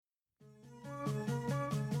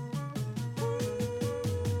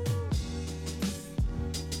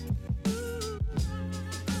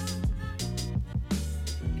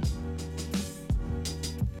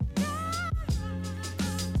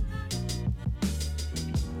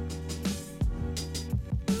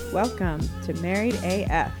Welcome to Married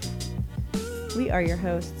AF. We are your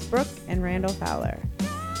hosts, Brooke and Randall Fowler.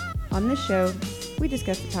 On this show, we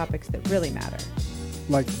discuss the topics that really matter.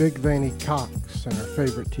 Like big veiny cocks and our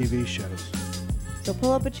favorite TV shows. So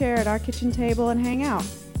pull up a chair at our kitchen table and hang out.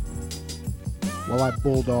 While I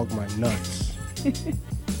bulldog my nuts.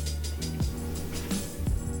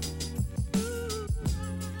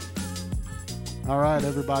 All right,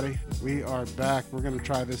 everybody. We are back. We're going to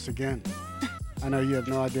try this again. I know you have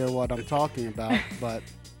no idea what I'm talking about, but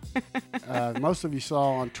most of you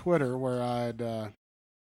saw on Twitter where I'd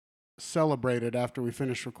celebrated after we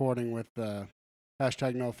finished recording with the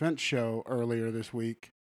hashtag No Offense show earlier this week.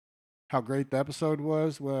 How great the episode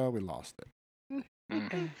was. Well, we lost it.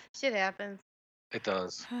 Shit happens. It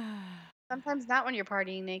does. Sometimes not when you're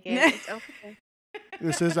partying naked. It's okay.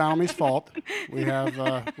 This is Almy's fault. We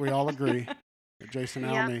have, we all agree. Jason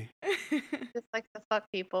Yeah. Almy. Just like to fuck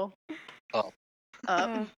people. Oh.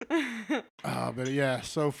 Up. But yeah,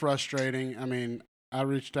 so frustrating. I mean, I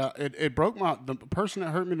reached out. It broke the person that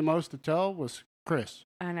hurt me the most to tell was Chris.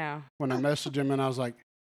 I know. When I messaged him and I was like,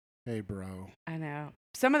 hey, bro. I know.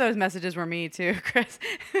 Some of those messages were me too, Chris.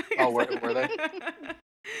 Oh, were they?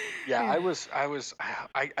 Yeah,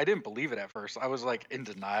 I didn't believe it at first. I was like in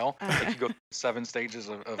denial. Like you go through 7 stages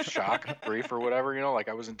of shock, grief, or whatever, like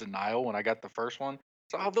I was in denial when I got the first one.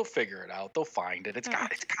 So they'll figure it out. They'll find it. It's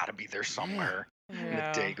got to be there somewhere. Yeah. And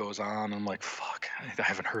the day goes on. I'm like, fuck, I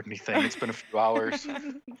haven't heard anything. It's been a few hours.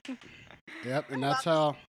 Yep, and that's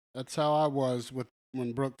how I was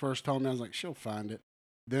when Brooke first told me. I was like, she'll find it.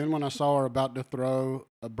 Then when I saw her about to throw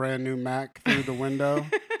a brand new Mac through the window,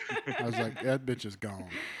 I was like, that bitch is gone.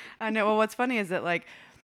 I know. Well, what's funny is that, like,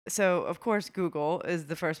 so of course Google is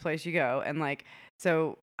the first place you go, and like,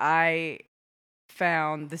 so I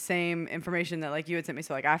found the same information that like you had sent me.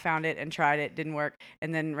 So like I found it and tried it, didn't work,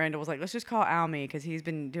 and then Randall was like, let's just call Almy because he's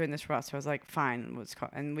been doing this for us. So I was like, fine, let's call.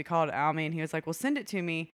 And we called Almy, and he was like, well, send it to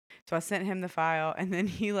me. So I sent him the file, and then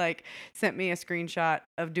he like sent me a screenshot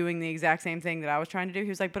of doing the exact same thing that I was trying to do. He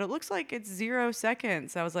was like, but it looks like it's 0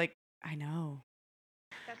 seconds. I was like, I know.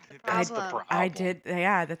 That's the problem. I did.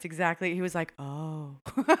 Yeah, that's exactly. He was like, oh.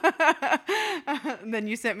 And then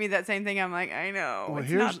you sent me that same thing. I'm like, I know. Well,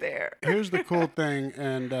 it's not there. Here's the cool thing,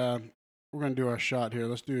 and we're going to do our shot here.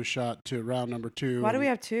 Let's do a shot to round number 2. Why do we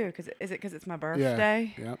have 2? Is it because it's my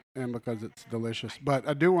birthday? Yeah, and because it's delicious. But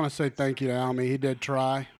I do want to say thank you to Almy. He did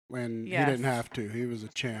try when he didn't have to. He was a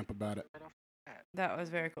champ about it. That was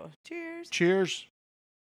very cool. Cheers. Cheers.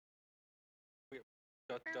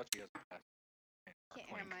 Dutchie has a pass. Can't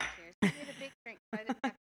hear my cheers. I did a big drink. So I didn't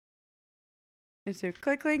have It's a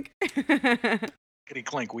click clink. Kitty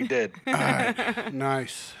clink, we did. All right,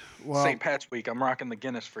 nice. Well, St. Pat's week. I'm rocking the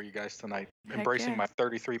Guinness for you guys tonight. Heck Embracing yeah. my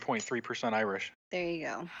 33.3% Irish. There you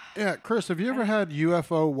go. yeah, Chris, have you ever had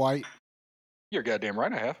UFO White? You're goddamn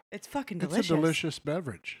right I have. It's fucking delicious. It's a delicious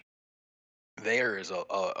beverage. There is a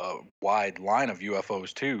wide line of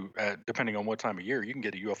UFOs too, depending on what time of year. You can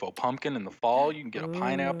get a UFO pumpkin in the fall. You can get a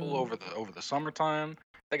pineapple Ooh. over the summertime.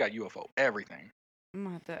 They got UFO everything.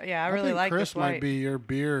 Yeah, I really think like Chris this white. might be your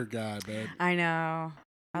beer guy, babe. I know.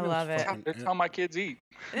 I He was love it. fucking- That's how my kids eat.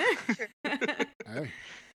 Hey,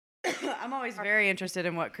 I'm always very interested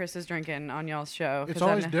in what Chris is drinking on y'all's show. it's 'cause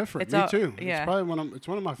always I know- different. it's Me al- too. Yeah. It's probably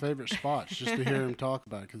one of my favorite spots just to hear him talk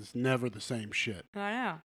about it because it's never the same shit. I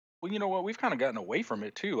know. Well, you know what? We've kind of gotten away from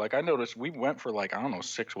it too. Like I noticed we went for like, I don't know,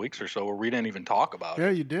 6 weeks or so where we didn't even talk about Yeah,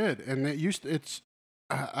 it. you did, and it used.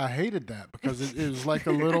 I hated that because it was like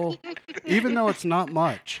a little, even though it's not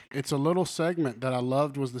much, it's a little segment that I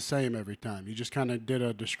loved was the same every time. You just kind of did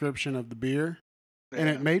a description of the beer, and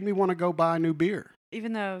Yeah. it made me want to go buy a new beer.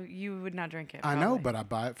 Even though you would not drink it. I know, probably. but I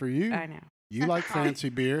buy it for you. I know. You like fancy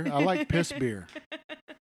beer. I like piss beer.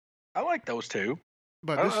 I like those too.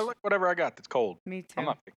 But I this, like whatever I got that's cold. Me too. I'm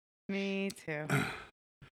not. Me too.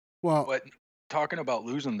 well, But talking about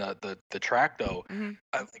losing the track though, Mhm.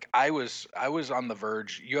 I was on the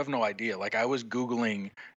verge. You have no idea. Like I was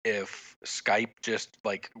Googling if Skype just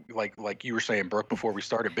like you were saying, Brooke, before we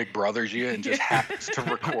started, Big Brothers you and just happens to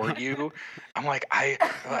record you. I'm like I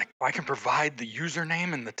can provide the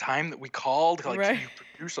username and the time that we called. Like Right. can you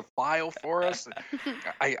produce a file for us?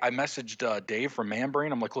 I messaged Dave from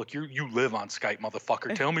ManBrain. I'm like, look, you live on Skype,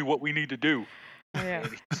 motherfucker. Tell me what we need to do. Oh, yeah.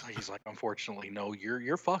 He's like, unfortunately, no,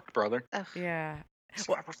 you're fucked, brother. Yeah.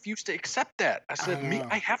 So I refused to accept that. I said, know.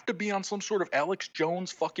 I have to be on some sort of Alex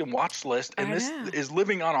Jones fucking watch list, and I this know. is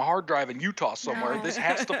living on a hard drive in Utah somewhere. No. This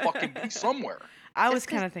has to fucking be somewhere. I was Just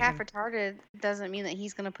kind of 'cause half thinking. retarded doesn't mean that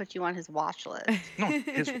he's going to put you on his watch list. No,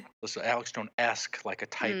 his list, Alex Jones-esque, like a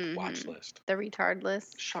type watch Mhm. list. The retard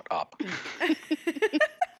list. Shut up.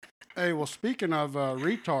 Hey, well, speaking of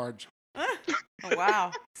retards, Oh,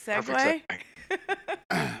 wow. Perfect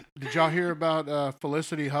Segue. did y'all hear about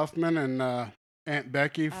Felicity Huffman and Aunt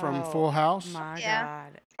Becky from Oh, Full House? My Yeah.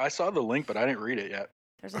 God. I saw the link, but I didn't read it yet.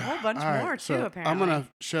 There's a whole bunch All right, more, too, so apparently. I'm going to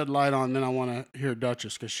shed light on, then I want to hear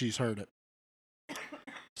Duchess because she's heard it.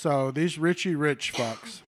 So these Richie Rich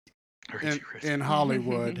fucks in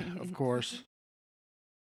Hollywood, of course,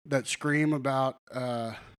 that scream about,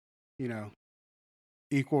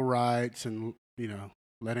 equal rights and,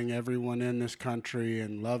 letting everyone in this country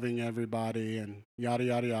and loving everybody and yada,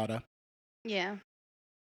 yada, yada, Yeah.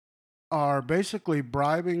 are basically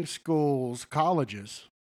bribing schools, colleges,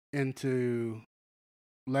 into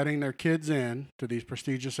letting their kids in to these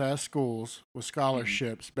prestigious ass schools with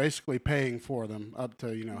scholarships, basically paying for them up to,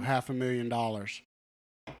 $500,000.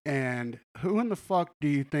 And who in the fuck do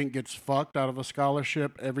you think gets fucked out of a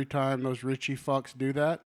scholarship every time those Richie fucks do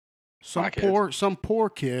that? Some poor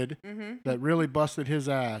kid Mm-hmm. that really busted his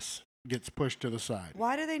ass gets pushed to the side.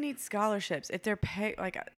 Why do they need scholarships if they're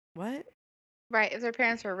what? Right. If their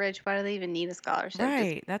parents are rich, why do they even need a scholarship?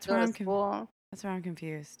 Right. That's Go where to school. that's where I'm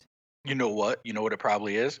confused. You know what? You know what it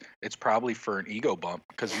probably is? It's probably for an ego bump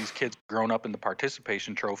because these kids grown up in the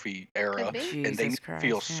participation trophy era Could be. and they Jesus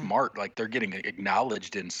feel Christ, yeah. smart, like they're getting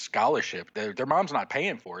acknowledged in scholarship. Their mom's not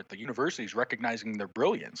paying for it. The university's recognizing their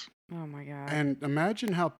brilliance. Oh my God. And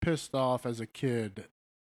imagine how pissed off as a kid,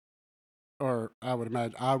 or I would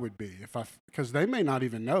imagine I would be because they may not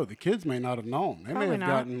even know. The kids may not have known. They Probably may have not.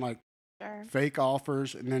 gotten like Sure. fake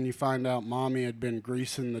offers, and then you find out mommy had been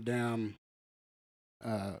greasing the damn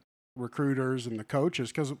recruiters and the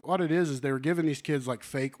coaches. Because what it is they were giving these kids like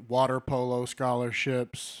fake water polo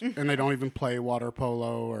scholarships, and they don't even play water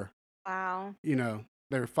polo, or Wow.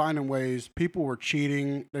 they were finding ways. People were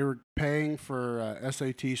cheating. They were paying for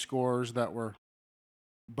SAT scores that were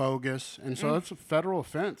bogus, and so it's a federal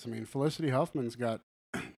offense. I mean, Felicity Huffman's got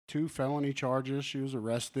 2 felony charges. She was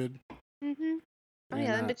arrested. Mm-hmm. Oh, And,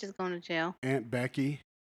 yeah, that bitch is going to jail. Aunt Becky,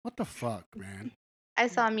 what the fuck, man? I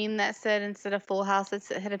saw a meme that said instead of Full House, it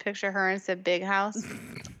had a picture of her and said Big House.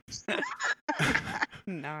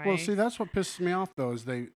 Nice. Well, see, that's what pisses me off, though, is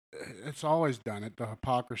it's always done it, the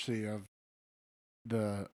hypocrisy of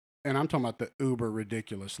and I'm talking about the uber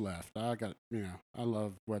ridiculous left. I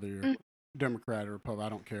love whether you're Democrat or Republican, I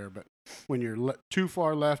don't care, but when you're too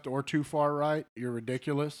far left or too far right, you're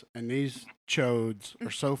ridiculous, and these chodes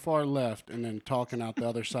are so far left and then talking out the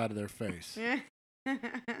other side of their face.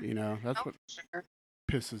 That's what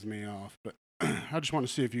pisses me off, but I just want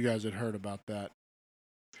to see if you guys had heard about that.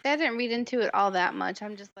 I didn't read into it all that much.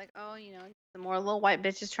 I'm just like, oh, some more little white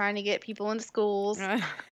bitches trying to get people into schools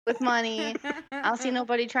with money. I don't see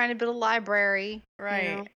nobody trying to build a library.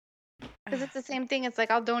 Right. Because it's the same thing. It's like,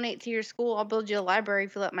 I'll donate to your school. I'll build you a library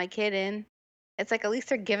if you let my kid in. It's like, at least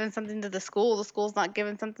they're giving something to the school. The school's not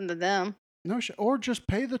giving something to them. No, or just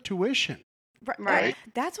pay the tuition. Right.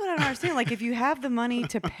 That's what I don't understand. Like, if you have the money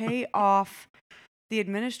to pay off the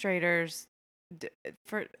administrators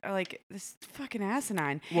for this fucking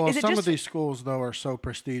asinine. Well, some of these schools though are so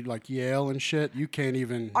prestige, like Yale and shit. You can't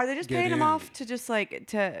even. Are they just get paying them in. off to just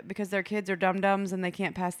because their kids are dum dums and they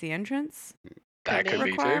can't pass the entrance That could be too.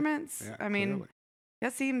 requirements? Yeah, I mean, clearly.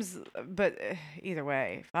 that seems. But either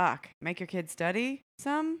way, fuck. Make your kids study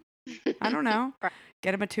some. I don't know. Right.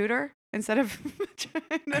 Get them a tutor instead of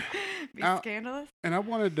trying to be scandalous. And I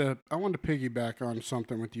wanted to piggyback on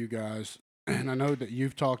something with you guys, and I know that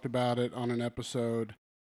you've talked about it on an episode.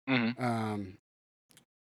 Mm-hmm.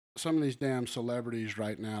 Some of these damn celebrities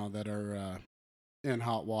right now that are in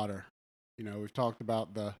hot water. We've talked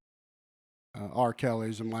about the R.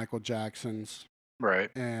 Kellys and Michael Jacksons. Right.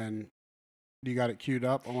 And you got it queued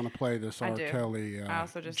up? I want to play this R. Kelly I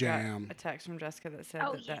also just jam. got a text from Jessica that said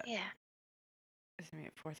that. Yeah. It's me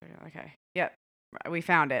at 4:30. Okay. Yep. We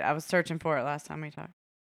found it. I was searching for it last time we talked.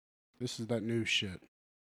 This is that new shit.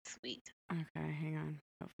 Sweet. Okay, hang on.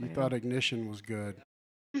 You Hopefully thought Ignition was good.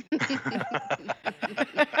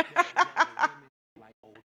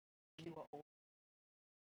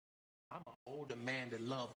 I'm an older man that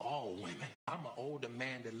love all women. I'm an older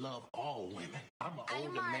man that love all women. I'm an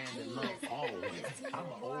older man that love all women. I'm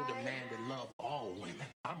an older man that love all women.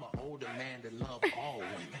 I'm an older man that love all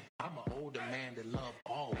women. I'm an older man that love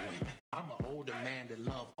all women. I'm an older man that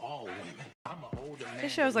love all women. I'm an older man.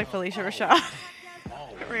 This show's like Felicia Rashad.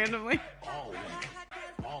 All women. Randomly. All women.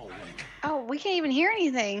 All women. Oh, we can't even hear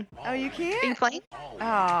anything. Oh, you Are you can't? playing?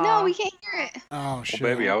 Oh. No, we can't hear it. Oh Well, shit.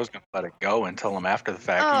 baby, I was gonna let it go and tell them after the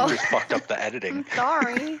fact. Oh. You just fucked up the editing. I'm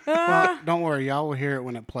sorry. Well, don't worry, y'all will hear it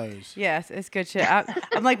when it plays. Yes, it's good shit.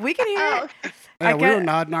 I'm like, we can hear Oh, it. Yeah, we got- were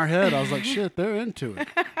nodding our head. I was like, shit, they're into it.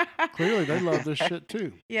 Clearly, they love this shit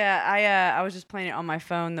too. Yeah, I was just playing it on my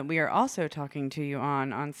phone that we are also talking to you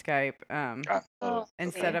on Skype. oh,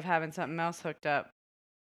 Instead of having something else hooked up,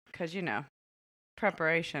 because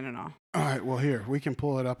preparation and all. All right, well, here, we can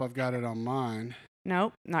pull it up. I've got it on mine.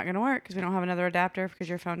 Nope, not gonna work because we don't have another adapter because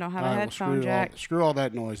your phone don't have All a right, well, headphone jack. screw all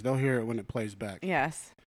that noise. They'll hear it when it plays back.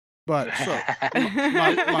 Yes. But so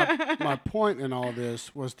my point in all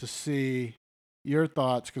this was to see your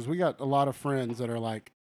thoughts, because we got a lot of friends that are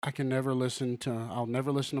like, I'll never listen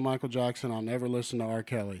to Michael Jackson. I'll never listen to R.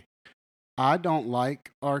 Kelly. I don't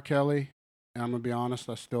like R. Kelly. And I'm going to be honest,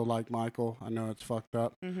 I still like Michael. I know it's fucked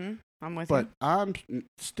up. Mm-hmm. I'm with But you. I'm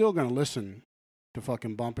still going to listen to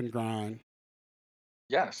fucking Bump and Grind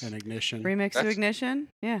Yes. and Ignition. Remix to That's- Ignition?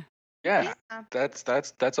 Yeah. Yeah.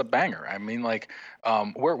 That's a banger. I mean, like,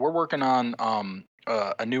 we're working on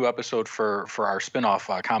a new episode for our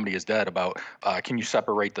spinoff, Comedy is Dead, about can you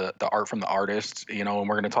separate the art from the artists, and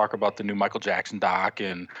we're going to talk about the new Michael Jackson doc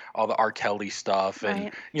and all the R. Kelly stuff, and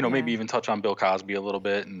Right. maybe Yeah. even touch on Bill Cosby a little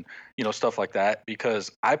bit, and stuff like that,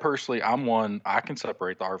 because I personally, I can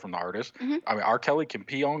separate the art from the artist. Mhm. I mean, R. Kelly can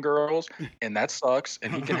pee on girls, and that sucks,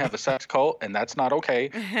 and he can have a sex cult, and that's not okay,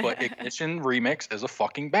 but Ignition Remix is a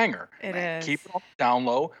fucking banger. It is. Keep It On Down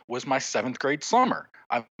Low was my 7th grade summer.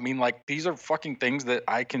 I mean, like, these are fucking things that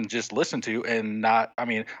I can just listen to and not. I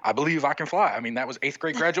mean, I Believe I Can Fly. I mean, that was 8th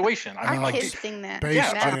grade graduation. I Our mean, like, kids sing that. Bass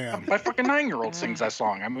yeah, Jam. my fucking 9-year-old sings that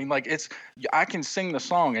song. I mean, like, I can sing the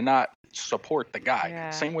song and not support the guy. Yeah.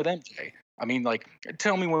 Same with MJ. I mean, like,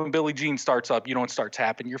 tell me when Billie Jean starts up, you don't start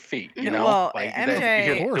tapping your feet. Well, like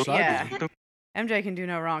MJ, Of course, I yeah. do. MJ can do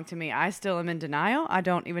no wrong to me. I still am in denial. I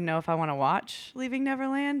don't even know if I want to watch Leaving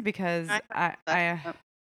Neverland because I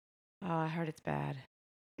heard it's bad.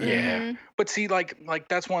 Yeah. Mhm. But see, like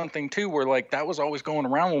that's one thing too, where like that was always going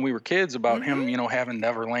around when we were kids about him, Mhm. having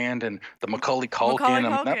Neverland and the Macaulay Culkin. Macaulay and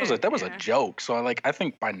that was Culkin, a yeah. joke. So I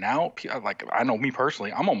think by now, like, I know me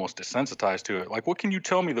personally, I'm almost desensitized to it. Like, what can you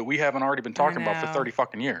tell me that we haven't already been talking about for know. 30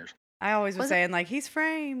 fucking years? I always was Was it- saying like he's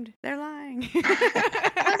framed. They're lying. Wasn't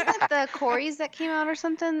it the Corey's that came out or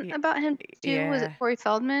something Yeah. about him too? Was it Yeah. Corey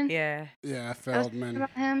Feldman? Yeah. Yeah, That was Feldman. about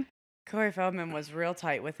him. Corey Feldman was real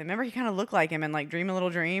tight with him. Remember, he kind of looked like him in like Dream a Little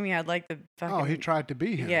Dream. He had like the fucking. Oh, he tried to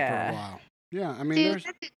be him for Yeah. a while. Yeah, I mean, Dude, there's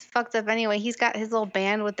that dude's fucked up anyway. He's got his little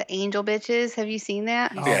band with the angel bitches. Have you seen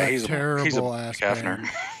that? oh, Yeah, that he's a terrible ass Hefner. band.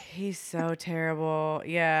 He's so terrible.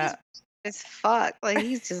 Yeah. It's fuck. Like,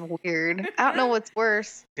 he's just weird. I don't know what's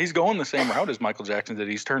worse. He's going the same route as Michael Jackson did.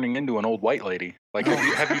 He's turning into an old white lady. Like,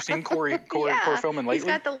 have you seen Corey Yeah. Feldman He's lately?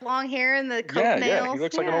 got the long hair and the coke Yeah, nails. he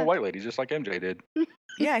looks like an old white lady, just like MJ did.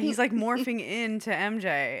 Yeah, he's like morphing into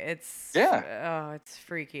MJ. It's Yeah. Oh, it's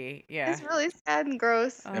freaky. Yeah. It's really sad and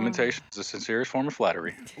gross. Oh. Imitation is the sincerest form of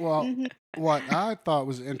flattery. Well, Mhm. what I thought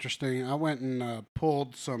was interesting, I went and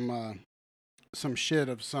pulled some shit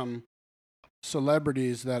of some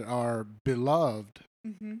celebrities that are beloved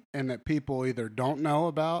Mm-hmm. and that people either don't know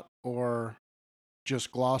about or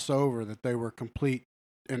just gloss over, that they were complete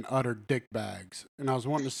and utter dickbags. And I was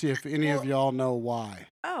wanting to see if any of y'all know why.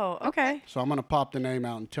 Oh, okay. So I'm going to pop the name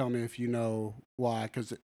out and tell me if you know why,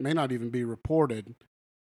 because it may not even be reported.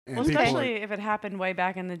 And Well, people are- especially if it happened way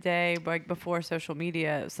back in the day, like before social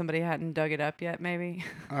media, somebody hadn't dug it up yet, maybe.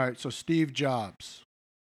 all right, so Steve Jobs.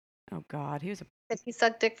 Oh God, he was a. Did he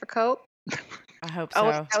suck dick for coke? I hope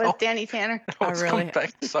Oh, so. that was Danny Tanner. I was really- coming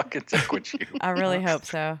back to suck and dick with you. I really hope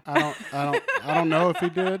so. I don't know if he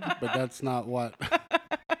did, but that's not what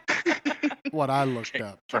I looked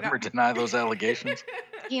up. Remember, deny those allegations.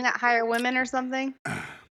 Did he not hire women or something?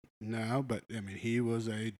 No, but I mean, he was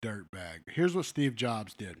a dirtbag. Here's what Steve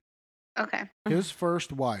Jobs did. Okay. His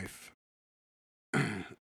first wife,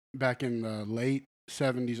 back in the late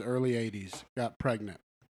 70s, early 80s, got pregnant.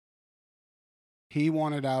 He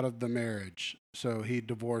wanted out of the marriage, so he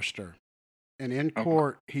divorced her. And in Okay.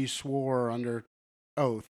 court, he swore under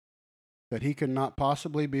oath that he could not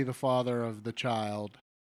possibly be the father of the child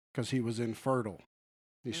because he was infertile.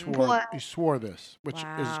 He swore What? he swore this, which is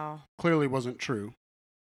Wow. clearly wasn't true.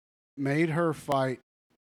 Made her fight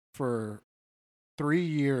for 3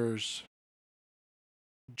 years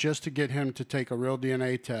just to get him to take a real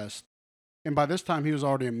DNA test. And by this time, he was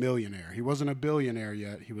already a millionaire. He wasn't a billionaire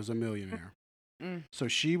yet. He was a millionaire. Mm. So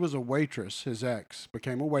she was a waitress. His ex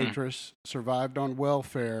became a waitress, survived on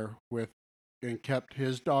welfare and kept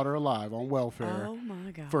his daughter alive on welfare Oh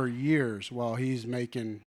my God. for years while he's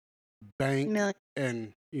making bank Million.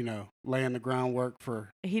 and laying the groundwork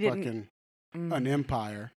for He didn't. fucking Mm. an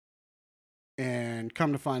empire. And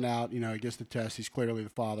come to find out, he gets the test. He's clearly the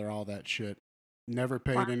father. All that shit. Never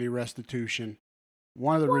paid Wow. any restitution.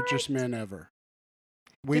 One of the richest men ever.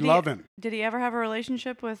 We Did he- love him. Did he ever have a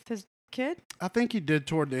relationship with his kid? I think he did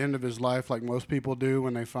toward the end of his life, like most people do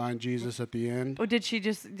when they find Jesus at the end. Or did she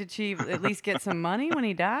at least get some money when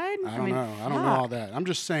he died? I don't know. I don't know all that. I'm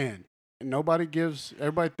just saying. Everybody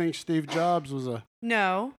thinks Steve Jobs was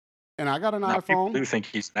No. and I got an Now, people iPhone. do think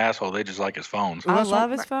he's an asshole. They just like his phones. Well, I that's love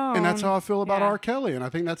what- his phone. And that's how I feel about Yeah. R. Kelly. And I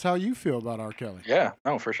think that's how you feel about R. Kelly. Yeah,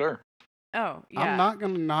 no, for sure. Oh, yeah. I'm not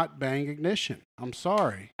going to not bang Ignition. I'm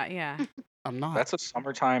sorry. Yeah. I'm not. That's a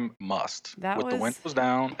summertime must. That With the was- windows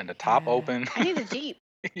down and the top Yeah. open. I need a Jeep.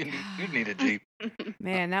 you need a Jeep.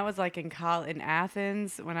 Man, that was like in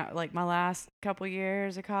Athens when I like my last couple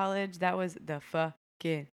years of college. That was the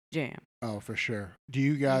fucking jam. Oh, for sure. Do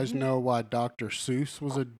you guys Mhm. know why Dr. Seuss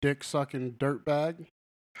was a dick-sucking dirtbag?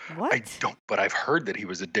 What? I don't, but I've heard that he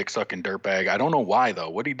was a dick sucking dirtbag. I don't know why though.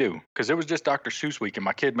 What'd he do? Because it was just Dr. Seuss week, and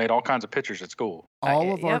my kid made all kinds of pictures at school.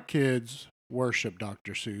 All of our Yep. kids worship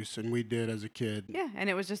Dr. Seuss, and we did as a kid. Yeah, and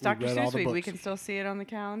it was just We Dr. read all Seuss the week. We books. can still see it on the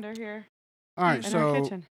calendar here All right, in our so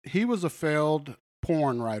kitchen. he was a failed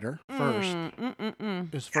porn writer first.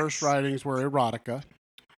 His first Yes. writings were erotica.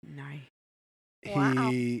 Nice. Wow.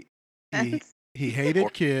 He That's- he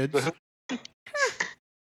hated kids.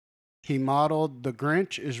 He modeled The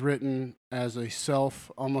Grinch is written as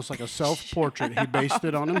almost like a self-portrait. He based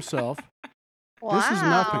it on himself. Wow. This is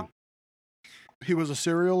nothing. He was a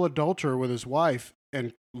serial adulterer with his wife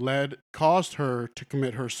and caused her to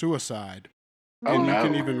commit her suicide. Oh, And you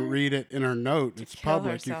can no. even read it in her note. To It's kill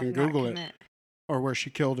public. You herself, can not Google it. commit. Or where she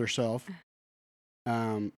killed herself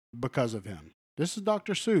because of him. This is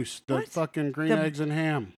Dr. Seuss, the What? fucking green The- eggs and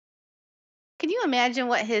ham. Can you imagine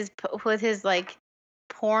what his like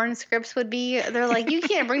porn scripts would be? They're like, you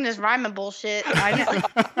can't bring this rhyming bullshit. I know.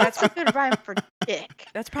 Like, that's a good rhyme for dick.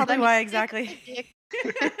 That's probably Let me why stick exactly. my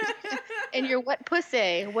dick in your wet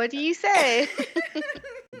pussy. What do you say?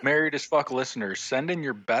 Married as fuck listeners, send in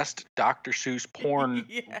your best Dr. Seuss porn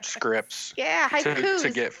Yes. scripts Yeah, to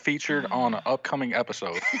haikus. get featured on an upcoming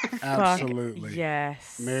episode. Fuck Absolutely.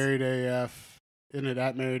 Yes. Married AF. Isn't it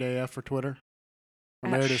at Married AF for Twitter? Or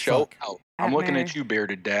At Married as Show fuck? out. At I'm looking Mary. at you,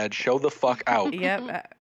 bearded dad. Show the fuck out.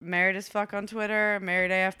 Yep. Married as fuck on Twitter.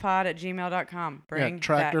 marriedafpod@gmail.com. Bring Yeah,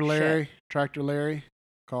 Tractor that Larry. Tractor Larry.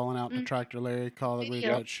 Calling out to Mm. Tractor Larry. Calling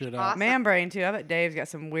Video. that shit out. Awesome. shit. Man brain too. I bet Dave's got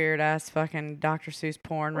some weird ass fucking Dr. Seuss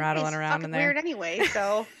porn rattling He's around in fucking there. weird anyway,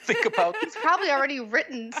 so Think about he's probably already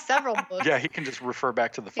written several books. Yeah, he can just refer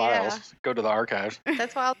back to the Yeah. files. Go to the archives.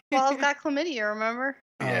 That's why Paul's got chlamydia, remember?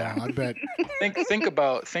 Yeah. I bet. Think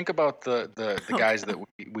about the guys that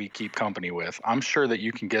we keep company with. I'm sure that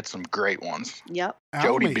you can get some great ones. Yep.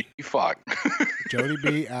 Jody Almy. B. Fuck. Jody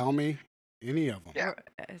B. Almy. Any of them. Yeah.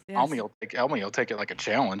 We're- yes. Almy will take it like a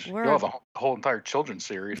challenge. We're- You'll have a whole entire children's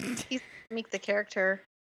series. Make the character,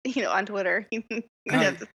 on Twitter.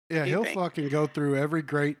 Yeah, he'll thing. fucking go through every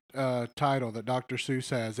great title that Dr. Seuss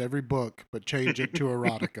has, every book, but change it to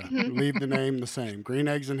erotica. Leave the name the same. Green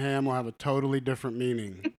Eggs and Ham will have a totally different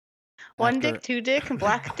meaning. One after- dick, two dick,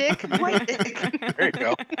 black dick, white dick. There you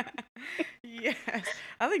go. Yes.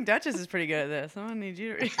 I think Duchess is pretty good at this. I'm gonna need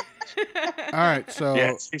you to read. All right, so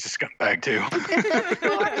Yes, he's a scumbag too.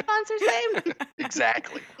 Who our sponsor's name?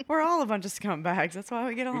 Exactly. We're all a bunch of scumbags. That's why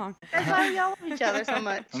we get along. That's why we all love each other so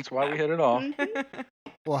much. That's why we hit it off. Mhm.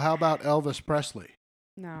 well, how about Elvis Presley?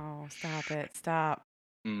 No, stop it. Stop.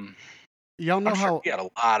 Mm. Y'all know I'm sure how he had a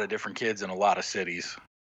lot of different kids in a lot of cities.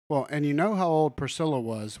 well, and you know how old Priscilla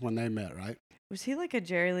was when they met, right? Was he like a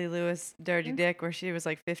Jerry Lee Lewis dirty Mhm. dick where she was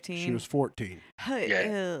like 15? She was 14.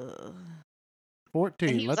 Yeah. Ugh. 14.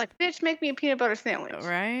 And he was like, bitch, make me a peanut butter sandwich.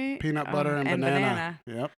 Right? peanut Oh, butter and banana.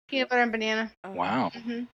 Yep. Peanut butter and banana. Oh. Wow.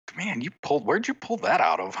 hmm Man, where'd you pull that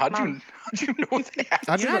out of? How'd Mom. you know that?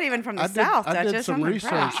 I You're not even from the I South, I did Duchess. some I'm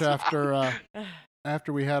research impressed.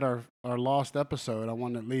 after we had our lost episode. I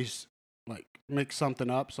wanted to at least like mix something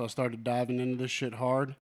up, so I started diving into this shit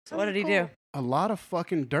hard. So what did he do? A lot of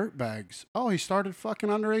fucking dirtbags. Oh, he started fucking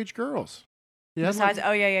underage girls. He, had, Besides, like,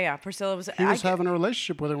 oh yeah. Priscilla was. he was having a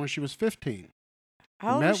relationship with her when she was 15.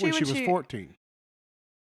 How old Met was she when she was 14.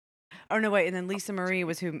 Oh no, wait. And then Lisa Marie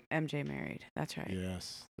was who MJ married. That's right.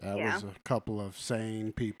 Yes, that Yeah. was a couple of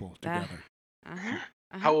sane people Ah. together. Uh-huh.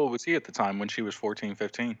 How old was he at the time when she was 14,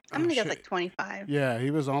 15? I'm gonna Oh, guess shit. like 25. Yeah,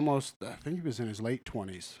 he was almost. I think he was in his late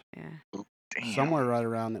 20s, Yeah. Damn. somewhere right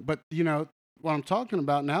around that. But what I'm talking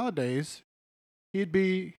about nowadays, he'd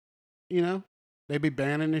be, they'd be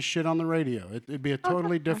banning his shit on the radio. It'd be a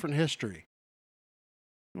totally different history.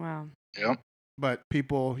 Wow. Yep. But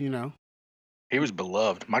people, you know, He was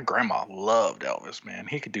beloved. My grandma loved Elvis, man.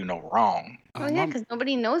 He could do no wrong. Oh yeah, because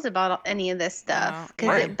nobody knows about any of this stuff. Because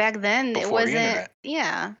Right. back then it Before the wasn't. internet.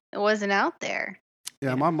 Yeah, it wasn't out there.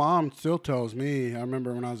 yeah, my mom still tells me, I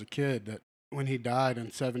remember when I was a kid, that when he died in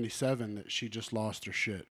 77, that she just lost her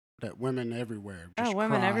shit. That women everywhere just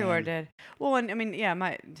Women everywhere crying. did. Well, and I mean, yeah,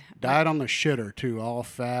 Died on the shitter, too, all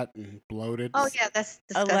fat and bloated. Oh yeah, that's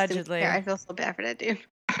disgusting. Allegedly. Yeah, I feel so bad for that dude.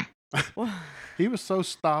 Well, He was so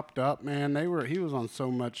stopped up, man. He was on so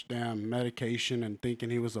much damn medication and thinking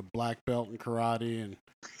he was a black belt in karate and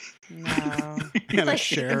no. and a Like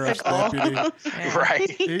sheriff's physical. deputy. Yeah. Right.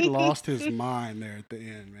 He lost his mind there at the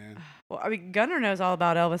end, man. Well, I mean, Gunnar knows all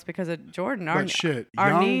about Elvis because of Jordan. But shit, our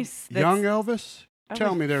young, niece that's- young Elvis.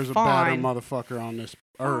 Tell Elvis me there's a better fine. motherfucker on this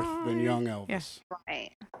earth than Fine. young Elvis.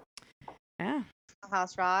 Right. Yeah.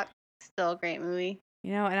 House Rock, still a great movie.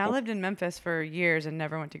 You know, and I lived in Memphis for years and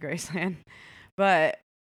never went to Graceland. But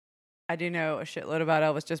I do know a shitload about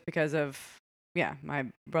Elvis just because of, my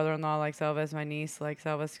brother-in-law likes Elvis. My niece likes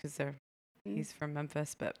Elvis because he's from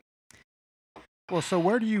Memphis. But Well, so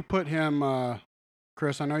where do you put him,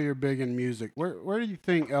 Chris? I know you're big in music. Where do you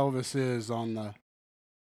think Elvis is on the,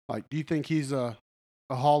 like, do you think he's a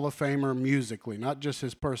Hall of Famer musically, not just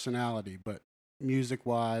his personality, but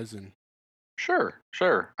music-wise and Sure.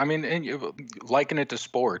 I mean, and you liken it to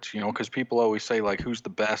sports, because people always say like, who's the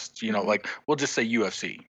best? Like we'll just say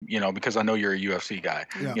UFC, because I know you're a UFC guy.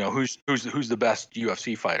 Yeah. Who's the best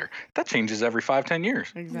UFC fighter? That changes every 5-10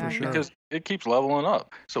 years exactly. sure. because it keeps leveling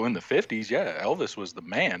up. So in the 50s, Elvis was the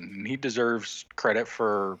man, and he deserves credit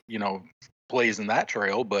for blazing that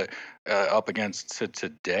trail. But up against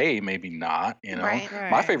today, maybe not. Right.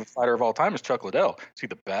 My favorite fighter of all time is Chuck Liddell. Is he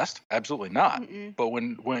the best? Absolutely not. Mm-mm. But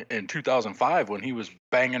when in 2005, when he was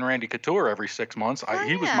banging Randy Couture every 6 months,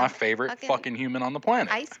 he was my favorite fucking human on the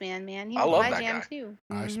planet. Iceman, man. He I was love my that jam guy. too.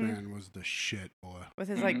 Iceman was the shit, boy. With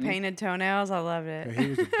his like painted toenails, I loved Yeah, it. he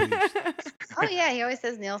was a beast. Oh yeah, he always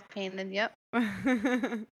says nails painted. Yep.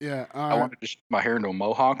 Yeah, I wanted to shave my hair into a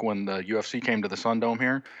mohawk when the UFC came to the Sun Dome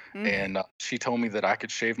here, and she told me that I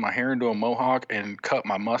could shave my hair into a mohawk and cut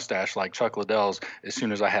my mustache like Chuck Liddell's as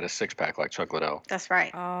soon as I had a six-pack like Chuck Liddell. That's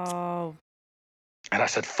right. Oh. And I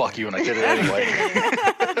said, fuck you, and I did it anyway.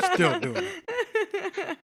 Still doing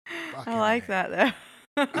it. I like that though.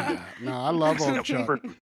 No, I love old Chuck.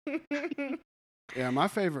 Super- Yeah, my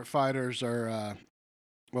favorite fighters are,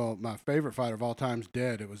 my favorite fighter of all time's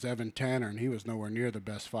dead. It was Evan Tanner, and he was nowhere near the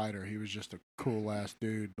best fighter. He was just a cool-ass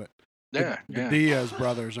dude. But the Diaz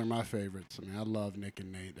brothers are my favorites. I mean, I love Nick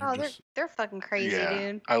and Nate. They're fucking crazy,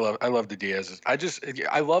 dude. I love the Diaz's.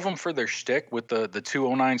 I love them for their shtick with the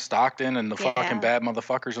 209 Stockton and the fucking bad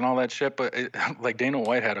motherfuckers and all that shit. But like Dana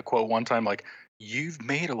White had a quote one time, like, "You've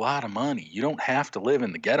made a lot of money. You don't have to live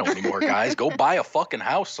in the ghetto anymore, guys. Go buy a fucking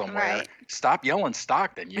house somewhere. Right. Stop yelling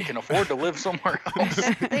Stockton. You can afford to live somewhere else."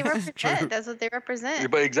 They represent. That's what they represent.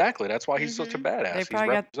 But exactly, that's why he's such a badass. They He's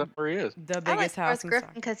probably got representing where he is. the I like biggest house Forrest in Griffin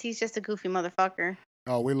because he's just a goofy motherfucker.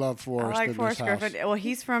 Oh, we love I Forrest like in Forrest this house. Griffin. Well,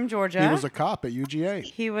 he's from Georgia. He was a cop at UGA.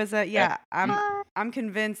 He was a I'm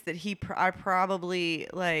convinced that I probably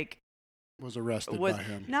like Was arrested was by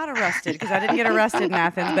him. not arrested because I didn't get arrested in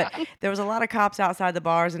Athens, but there was a lot of cops outside the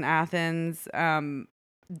bars in Athens. And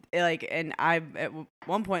I at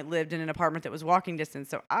one point lived in an apartment that was walking distance,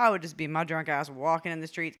 so I would just be my drunk ass walking in the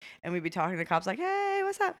streets, and we'd be talking to the cops like, "Hey,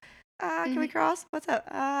 what's up? Can we cross? What's up?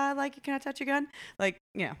 Can I touch your gun?" Like,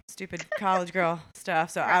 stupid college girl stuff.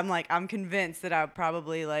 So I'm convinced that I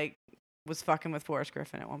probably was fucking with Forrest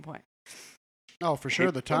Griffin at one point. Oh, for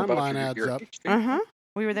sure. The timeline adds up.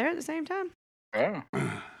 We were there at the same time. Yeah.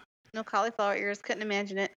 No cauliflower ears. Couldn't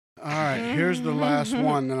imagine it. All right, here's the last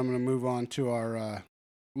one. Then I'm going to move on to our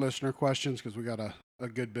listener questions because we got a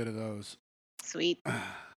good bit of those. Sweet.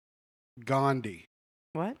 Gandhi,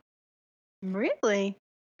 What? Really?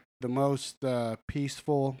 the most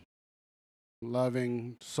peaceful,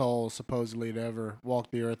 loving soul supposedly to ever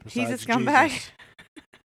walk the earth besides He's a scumbag. Jesus,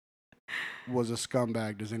 was a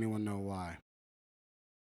scumbag. Does anyone know why?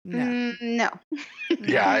 No. No.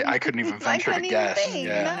 Yeah, I couldn't even I venture to couldn't even guess. think,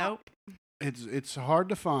 Yeah. no. Nope. It's hard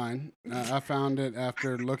to find. I found it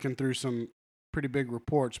after looking through some pretty big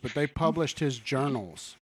reports, but they published his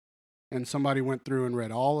journals, and somebody went through and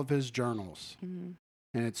read all of his journals, Mhm.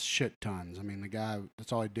 and it's shit tons. I mean, the guy,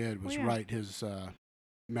 that's all he did was write his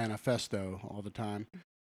manifesto all the time,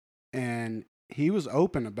 and he was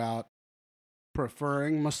open about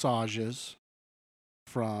preferring massages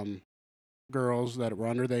from girls that were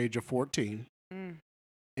under the age of 14,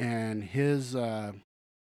 and his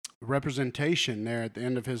representation there at the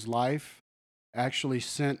end of his life actually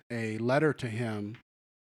sent a letter to him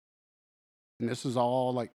and this is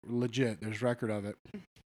all like legit, there's record of it,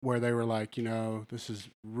 where they were like, this is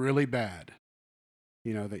really bad.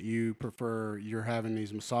 That you're having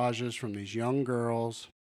these massages from these young girls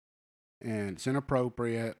and it's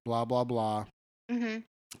inappropriate, blah, blah, blah. Mm-hmm.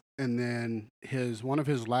 And then one of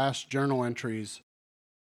his last journal entries,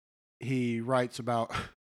 he writes about,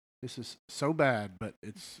 this is so bad, but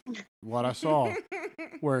it's what I saw,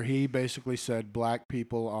 where he basically said black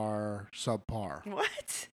people are subpar.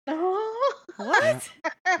 What? Oh. What?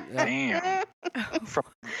 Yeah. Damn. From,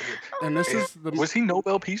 And this is was he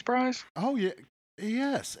Nobel Peace Prize? Oh, yeah.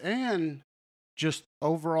 Yes. And just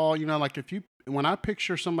overall, like when I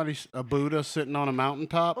picture a Buddha sitting on a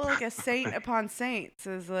mountaintop. Well, like a saint upon saints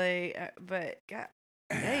is like, but God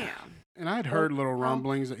damn. And I'd heard little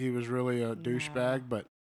rumblings that he was really a douchebag, but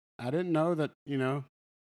I didn't know that,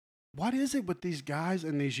 what is it with these guys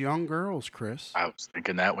and these young girls, Chris? I was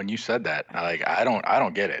thinking that when you said that. I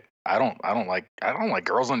don't get it. I don't like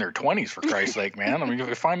girls in their 20s, for Christ's sake, man. I mean, if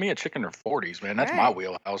you find me a chick in her 40s, man, that's my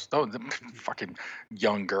wheelhouse. Those fucking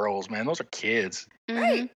young girls, man. Those are kids.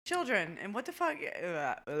 Right. Children. And what the fuck?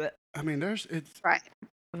 I mean, right.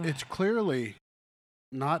 It's clearly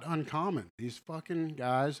not uncommon. These fucking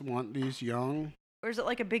guys want these young. Or is it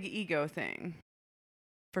like a big ego thing?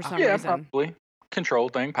 For some yeah, reason. probably. Control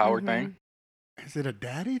thing, power thing. Is it a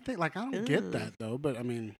daddy thing? Like, I don't get that, though, but I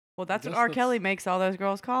mean. Well, that's what R. Kelly makes all those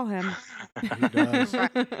girls call him. He does.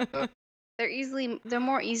 They're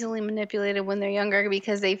more easily manipulated when they're younger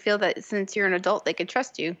because they feel that since you're an adult, they can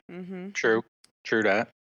trust you. Mm-hmm. True that.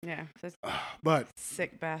 Yeah. But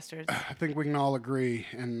sick bastards. I think we can all agree,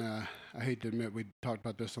 and I hate to admit we talked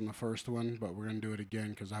about this on the first one, but we're going to do it again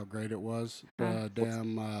because of how great it was.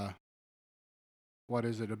 What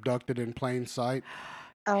is it? Abducted in Plain Sight.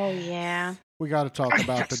 Oh, yeah. We got to talk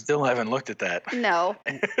about I still haven't looked at that. No.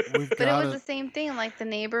 But it was the same thing. Like the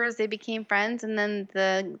neighbors, they became friends, and then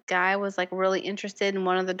the guy was like really interested in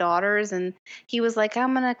one of the daughters, and he was like,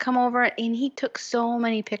 I'm going to come over. And he took so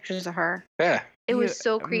many pictures of her. Yeah. It was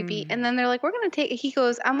so creepy. And then they're like, he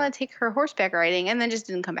goes, I'm going to take her horseback riding, and then just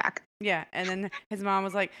didn't come back. Yeah. And then her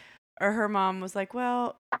mom was like,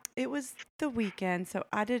 well, it was the weekend, so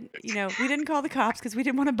I didn't, we didn't call the cops because we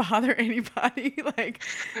didn't want to bother anybody. Like,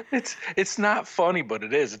 it's not funny, but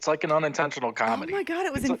it is. It's like an unintentional comedy. Oh my God,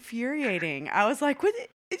 it was infuriating. I was like, what?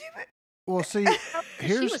 Did you? Well, see,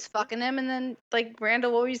 she was fucking him, and then like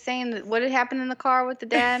Randall, what were you saying? What had happened in the car with the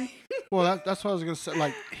dad? Well, that's what I was gonna say.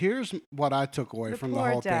 Like, here's what I took away from the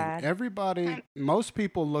whole thing. Most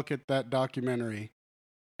people look at that documentary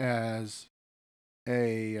as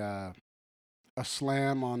a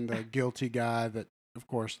slam on the guilty guy that, of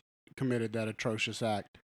course, committed that atrocious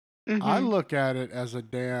act. Mm-hmm. I look at it as a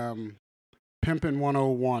damn Pimpin'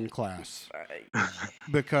 101 class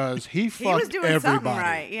because he fucked everybody.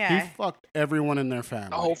 Right, yeah. He fucked everyone in their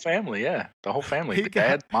family. The whole family, yeah. The whole family. The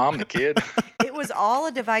dad, mom, the kid. It was all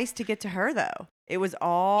a device to get to her, though. It was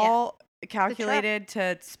all calculated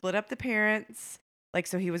to split up the parents. Like,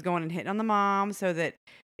 so he was going and hitting on the mom so that,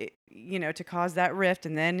 to cause that rift.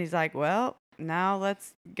 And then he's like, well, now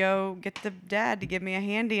let's go get the dad to give me a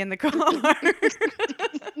handy in the car.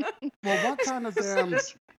 Well, what kind of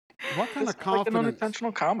confidence? Like an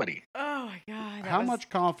unintentional comedy. Oh my God! How much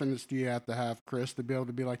confidence do you have to have, Chris, to be able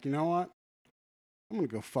to be like, you know what? I'm gonna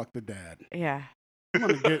go fuck the dad. Yeah.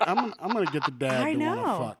 I'm gonna get the dad I to know.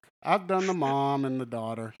 wanna fuck. I've done the mom and the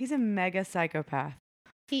daughter. He's a mega psychopath.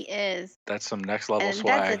 He is. That's some next level and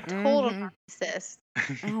swag. That's a total narcissist.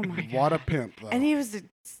 Oh my God! What a pimp, though. And he was.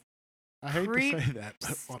 I hate to say that,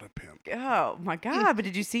 but what a pimp. Oh my God! But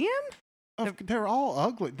did you see him? They're all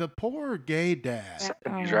ugly. The poor gay dad.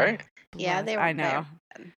 70s, right? Yeah, they were. I know.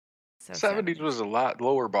 So 70s was a lot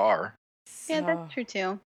lower bar. Yeah, that's true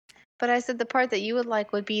too. But I said the part that you would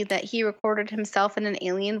like would be that he recorded himself in an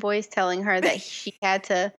alien voice telling her that she had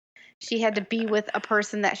to be with a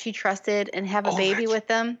person that she trusted and have a baby with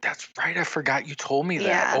them. That's right. I forgot you told me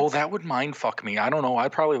that. Oh, that would mind fuck me. I don't know.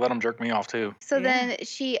 I'd probably let him jerk me off too. So then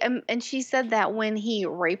she said that when he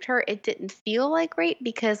raped her, it didn't feel like rape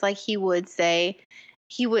because like he would say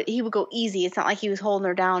he would go easy. It's not like he was holding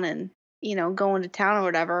her down and, going to town or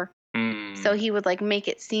whatever. So he would like make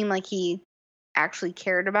it seem like he actually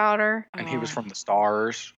cared about her. And he was from the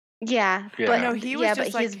stars. Yeah. But no, he was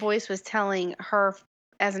but his voice was telling her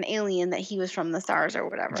as an alien that he was from the stars or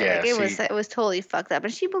whatever. Yeah, like it was totally fucked up.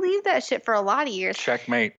 And she believed that shit for a lot of years.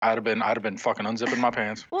 Checkmate. I'd have been fucking unzipping my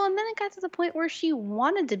pants. Well, and then it got to the point where she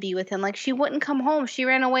wanted to be with him. Like she wouldn't come home. She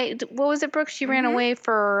ran away. What was it, Brooke? She ran away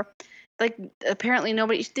for like apparently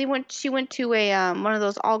nobody. She went to a one of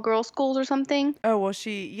those all girls schools or something. Oh, well,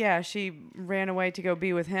 she ran away to go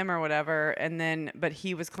be with him or wwhatever, but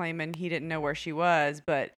he was claiming he didn't know where she was,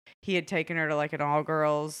 but he had taken her to like an all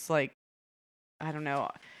girls, like, I don't know.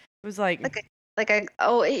 It was like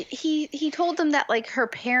He told them that like her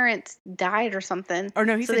parents died or something. or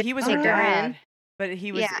no, he so said they he was take her her dad, in. but he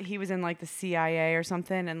Yeah. was in like the CIA or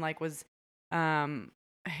something, and like was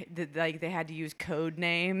like they had to use code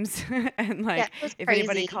names and like it was if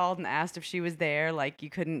anybody crazy. called and asked if she was there, like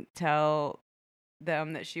you couldn't tell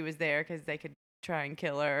them that she was there because they could try and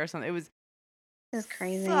kill her or something. It was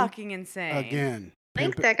crazy. fucking insane. Again, I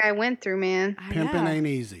think that guy went through, man. I pimping know. ain't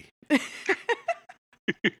easy.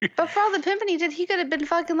 But for all the pimping he did, he could have been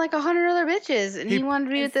fucking like 100 other bitches, and he He- wanted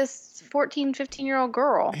to be with this 14, 15-year-old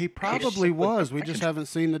girl. He probably simply was. We just haven't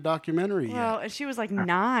seen the documentary Well, yet. and she was like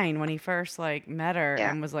 9 when he first like met her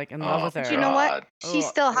Yeah. and was like in love with her. But you know what? God. She's Ugh.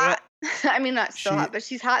 still hot. I mean, not still She- hot, but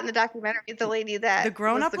she's hot in the documentary. The lady that The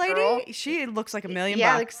grown-up was the lady, girl. she looks like $1 million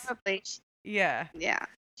Yeah, the bucks. grown-up lady. Yeah. Yeah,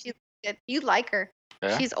 she's good. You like her.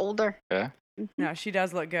 Yeah. She's older. Yeah. No, she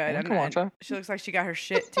does look good. Yeah, and come on, John. she looks like she got her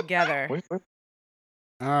shit together. Wait.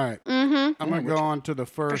 All right. Mm-hmm. I'm gonna Yeah, go which- on to the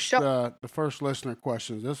first sure. the first listener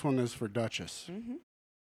questions. This one is for Duchess. Mm-hmm.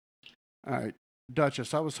 All right,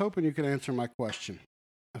 Duchess, I was hoping you could answer my question.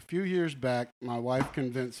 A few years back, my wife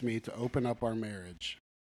convinced me to open up our marriage.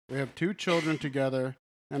 We have 2 children together,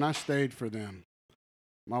 and I stayed for them.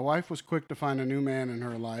 My wife was quick to find a new man in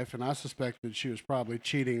her life, and I suspected she was probably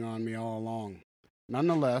cheating on me all along.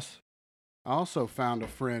 Nonetheless, I also found a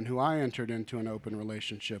friend who I entered into an open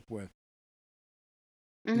relationship with.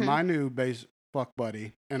 Mm-hmm. My new base fuck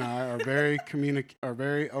buddy and I are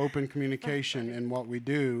very open communication in what we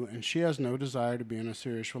do, and she has no desire to be in a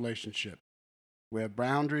serious relationship. We have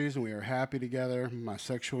boundaries and we are happy together. My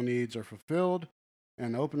sexual needs are fulfilled,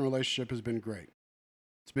 and the open relationship has been great.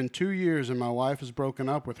 It's been 2 years and my wife has broken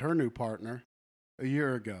up with her new partner a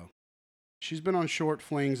year ago. She's been on short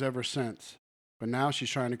flings ever since, but now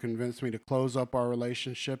she's trying to convince me to close up our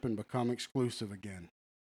relationship and become exclusive again.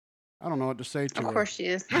 I don't know what to say to her. Of course she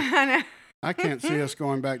is. I know. I can't see us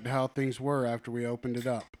going back to how things were after we opened it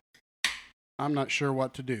up. I'm not sure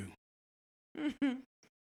what to do.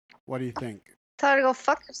 What do you think? Tell her to go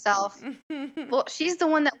fuck herself. Well, she's the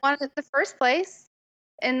one that wanted it in the first place.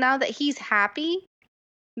 And now that he's happy,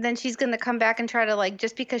 then she's going to come back and try to, like,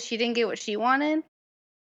 just because she didn't get what she wanted.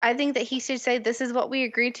 I think that he should say, this is what we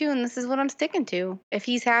agreed to and this is what I'm sticking to. If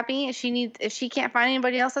he's happy, if she can't find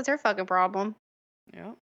anybody else, that's her fucking problem.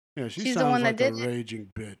 Yep. Yeah, she She's the sounds one that like did a it.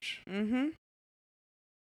 raging bitch. Mm-hmm.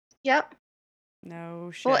 Yep.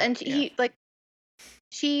 No shit. Well, and Yeah.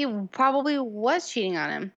 she probably was cheating on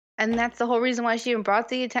him. And that's the whole reason why she even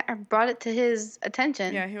brought it to his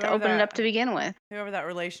attention Yeah, to whoever open it that- up to begin with. Whoever that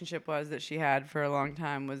relationship was that she had for a long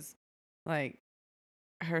time was like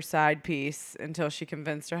her side piece until she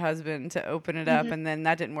convinced her husband to open it up, Mhm. and then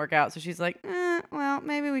that didn't work out. So she's like, well,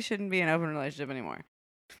 maybe we shouldn't be in an open relationship anymore.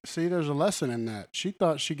 See, there's a lesson in that. She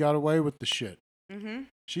thought she got away with the shit. Mm-hmm.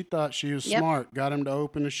 She thought she was Yep. smart, got him to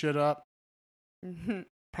open the shit up. Mm-hmm.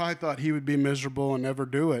 Probably thought he would be miserable and never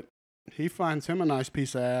do it. He finds him a nice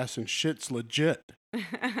piece of ass and shit's legit.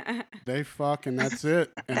 They fuck and that's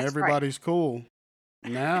it. And That's right. everybody's cool.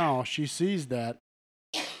 Now she sees that.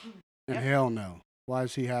 And Yep. hell no. Why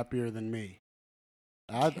is he happier than me?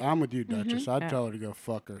 I'm with you, Duchess. I'd Yeah. tell her to go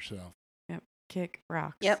fuck herself. Kick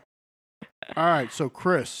rocks. Yep. All right, so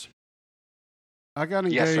Chris, I got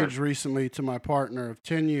Yes, sir. engaged recently to my partner of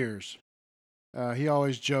 10 years. He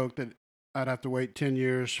always joked that I'd have to wait 10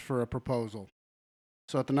 years for a proposal.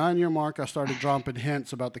 So at the 9-year mark, I started dropping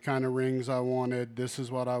hints about the kind of rings I wanted. This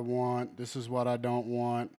is what I want. This is what I don't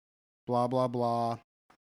want. Blah, blah, blah.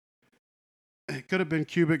 It could have been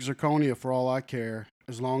cubic zirconia for all I care,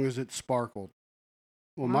 as long as it sparkled.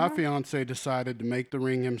 Well, my Huh? fiance decided to make the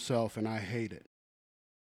ring himself, and I hate it.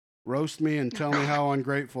 Roast me and tell me how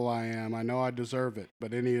ungrateful I am. I know I deserve it,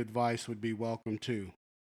 but any advice would be welcome too.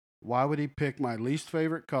 Why would he pick my least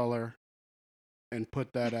favorite color and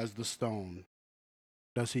put that as the stone?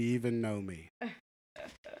 Does he even know me?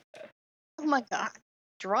 Oh my God.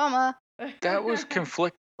 Drama. That was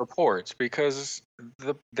conflicting reports because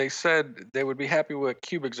they said they would be happy with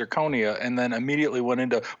cubic zirconia and then immediately went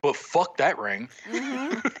into, but fuck that ring.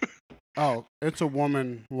 Mm-hmm. Oh, it's a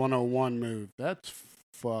woman 101 move. That's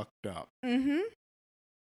fucked up. Mm-hmm.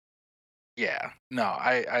 Yeah, no,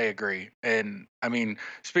 I agree. And I mean,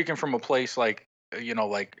 speaking from a place like,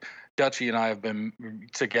 like Dutchie and I have been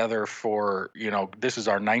together for, this is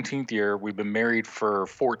our 19th year. We've been married for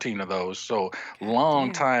 14 of those. So long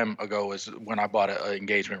damn. time ago is when I bought an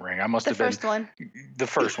engagement ring. I must The have been first one. the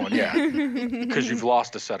first one, yeah, because you've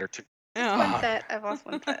lost a set or two. Oh. One set. I've lost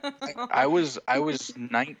one set. I was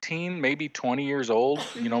 19, maybe 20 years old,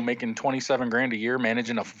 making 27 grand a year,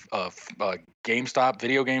 managing a GameStop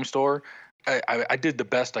video game store. I did the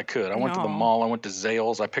best I could. I went to the No. mall. I went to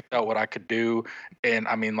Zales. I picked out what I could do, and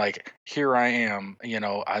I mean, like, here I am.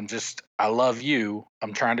 I love you.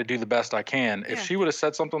 I'm trying to do the best I can. If Yeah. she would have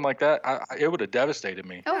said something like that, it would have devastated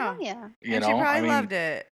me. Oh, Yeah. hell yeah. And she probably loved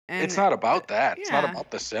it. And It's not about that. It's not yeah.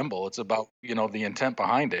 about the symbol. It's about the intent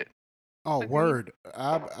behind it. Oh, Agreed. word.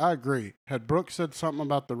 I agree. Had Brooke said something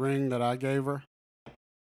about the ring that I gave her,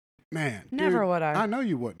 man, Never dude, would I. I know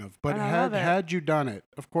you wouldn't have, but And I love it. had you done it,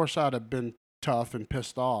 of course I'd have been tough and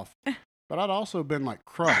pissed off. But I'd also been like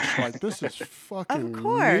crushed. Like, this is fucking Of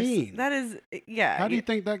course. mean. That is, yeah. How do you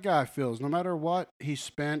think that guy feels? No matter what he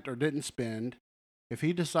spent or didn't spend, if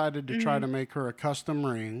he decided to try Mhm. to make her a custom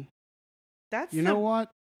ring, That's you know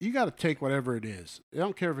what? You got to take whatever it is. I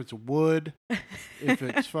don't care if it's wood, if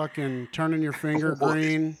it's fucking turning your finger Wood.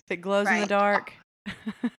 green. If it glows in the Right. dark.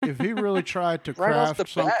 If he really tried to Right off the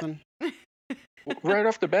craft bat. something, Right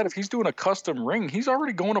off the bat, if he's doing a custom ring, he's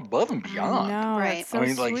already going above and beyond. No, Right. that's so I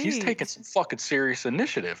mean, like, he's sweet. taking some fucking serious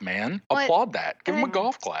initiative, man. Well, Applaud that. Give him a and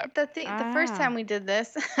golf clap. the first Ah. time we did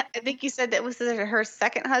this, I think you said that was her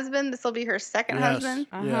second husband. This will be her second yes, husband.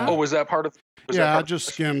 Uh-huh. yeah, Oh, was that part of? Was that yeah. I part of just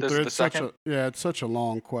the- skimmed this through. the It's such second? it's such a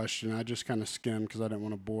long question. I just kind of skimmed because I didn't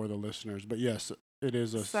want to bore the listeners. But yes, it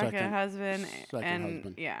is a second husband. second and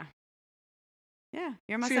husband. yeah. Yeah,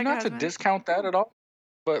 you're my See, second not husband. to discount that at all,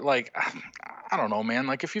 but like, I don't know, man.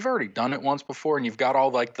 Like, if you've already done it once before and you've got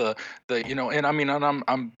all like the and I mean, and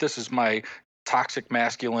I'm this is my toxic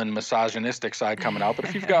masculine misogynistic side coming out, but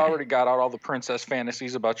if you've already got out all the princess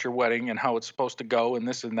fantasies about your wedding and how it's supposed to go and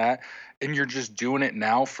this and that, and you're just doing it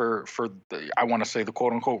now for the, I want to say, the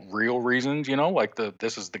quote unquote real reasons, like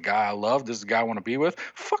this is the guy I love, this is the guy I want to be with.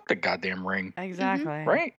 Fuck the goddamn ring, Exactly.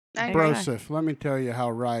 right? I agree. Exactly. Broseph, let me tell you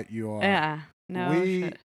how right you are. Yeah. No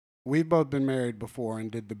shit. We've both been married before and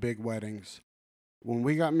did the big weddings. When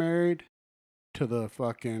we got married, to the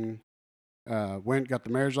fucking got the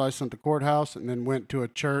marriage license at the courthouse, and then went to a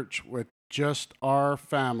church with just our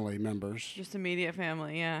family members, Just immediate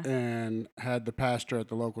family, yeah. and had the pastor at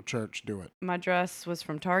the local church do it. My dress was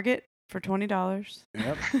from Target for $20.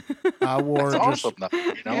 Yep. I wore That's just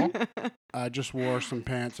awesome, though, I just wore some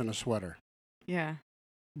pants and a sweater. Yeah.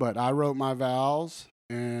 But I wrote my vows,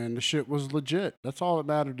 and the shit was legit. That's all that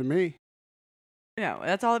mattered to me. Yeah,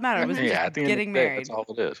 that's all that mattered. It was Mhm. just Yeah, at the end getting of the day, married. that's all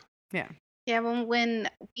it is. Yeah, when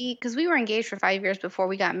because we were engaged for 5 years before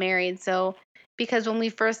we got married. So because when we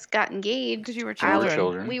first got engaged, Because you were I You were children.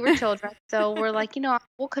 children. we were children. So we're like,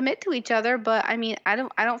 we'll commit to each other, but I mean, I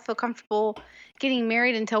don't feel comfortable getting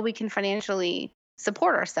married until we can financially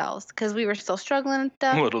support ourselves because we were still struggling and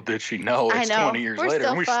stuff. Little did she know, I it's know. 20 years We're later,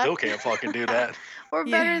 and we still still fucked. can't fucking do that. We're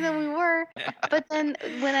better than we were. But then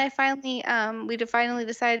when I finally finally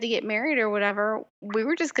decided to get married or whatever, we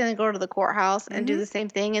were just gonna go to the courthouse and do Mhm. the same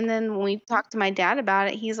thing. And then when we talked to my dad about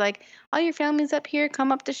it, he's like, "All your family's up here.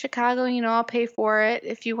 Come up to Chicago. I'll pay for it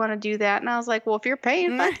if you want to do that." And I was like, "Well, if you're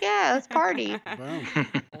paying, fuck yeah, let's party." Boom.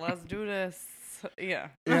 Let's do this. Yeah.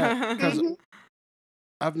 Yeah, 'cause Mhm.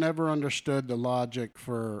 I've never understood the logic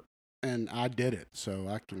and I did it,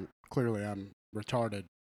 so clearly I'm retarded.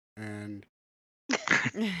 And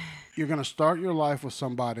you're going to start your life with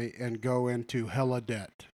somebody and go into hella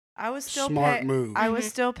debt. I was still Smart move. I was Mhm.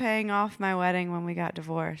 still paying off my wedding when we got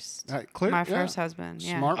divorced. Clear, My yeah, first husband.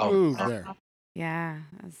 Yeah. Smart Oh. move there Yeah.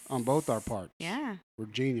 on both our parts. Yeah. We're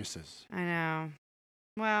geniuses. I know.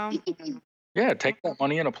 Well, Yeah, take that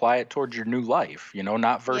money and apply it towards your new life,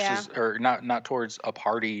 not versus or not towards a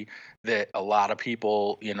party that a lot of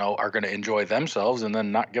people, are going to enjoy themselves and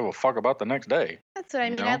then not give a fuck about the next day. That's what I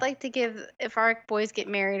mean. know? I'd like to give, if our boys get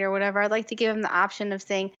married or whatever, I'd like to give them the option of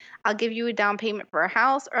saying, I'll give you a down payment for a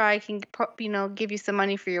house, or I can, give you some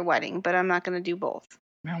money for your wedding, but I'm not going to do both.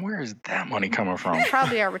 Man, where is that money coming from?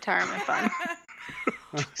 Probably our retirement fund.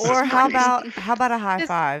 or how Christ. about a high Just-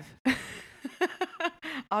 five?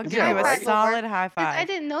 I'll give Yeah, you a right. solid high 'Cause I five.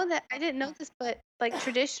 didn't know that. I didn't know this, but like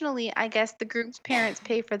traditionally, I guess the groom's parents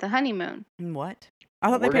pay for the honeymoon. What? I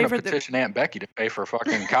thought We're they pay gonna for the petition Aunt Becky to pay for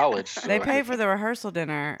fucking college. they so- pay for the rehearsal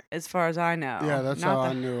dinner, as far as I know. Yeah, that's Not how the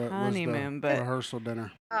I knew it honeymoon, was but the rehearsal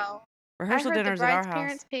dinner. Oh, rehearsal I heard dinners the at our bride's house.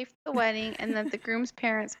 parents pay for the wedding, and then the groom's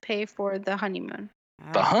parents pay for the honeymoon.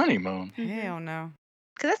 The Oh, honeymoon. hell no.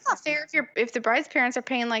 Because that's not fair if the bride's parents are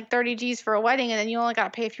paying like 30 G's for a wedding, and then you only got to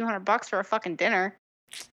pay a few $100 for a fucking dinner.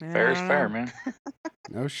 Yeah, Fair I is don't fair, know. man.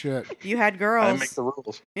 No shit. You had I didn't make girls. the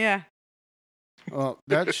rules. Yeah. Well,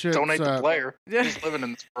 that shit's Don't hate the player. Just living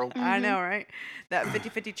in this world. I know, right? That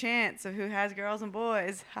 50-50 chance of who has girls and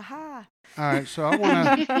boys. Ha all right. So I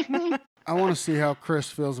want to see how Chris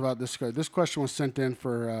feels about this. This question was sent in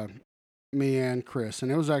for me and Chris,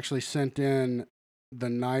 and it was actually sent in the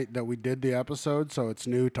night that we did the episode, so it's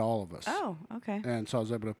new to all of us. Oh, okay. And so I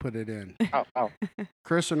was able to put it in. Oh.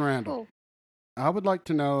 Chris and Randall, Cool. I would like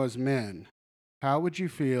to know, as men, how would you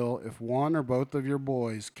feel if one or both of your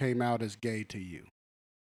boys came out as gay to you?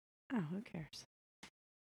 Oh, who cares?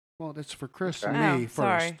 Well, it's for Chris Okay. and me first.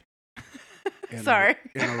 Sorry. Inter- Sorry.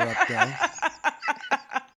 Interrupto.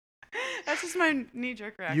 That's just my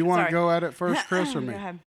knee-jerk reaction. You want Sorry. to go at it first, Chris, or Go me?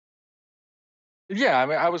 ahead. Yeah, I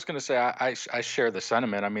mean, I was gonna say I share the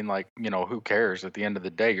sentiment. I mean, like, who cares? At the end of the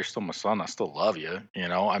day, you're still my son. I still love you.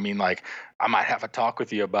 I mean, like, I might have a talk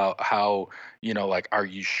with you about how, like, are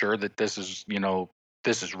you sure that this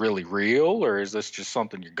is really real, or is this just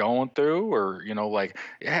something you're going through, or like,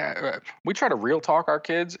 yeah, we try to real talk our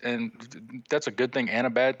kids, and that's a good thing and a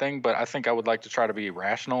bad thing. But I think I would like to try to be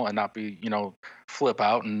rational and not be, flip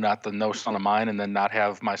out and not the no son of mine, and then not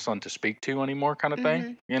have my son to speak to anymore, kind of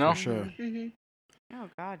thing. For sure. Mm-hmm. Oh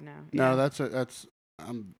God, no. No,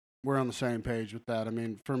 Yeah. we're on the same page with that. I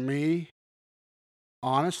mean, for me,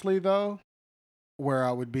 honestly though, where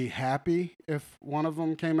I would be happy if one of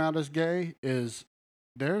them came out as gay is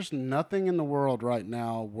there's nothing in the world right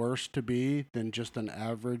now worse to be than just an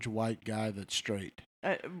average white guy that's straight.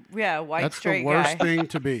 Yeah, white That's straight the worst guy. thing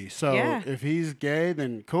to be. So Yeah. if he's gay,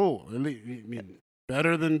 then cool. I mean,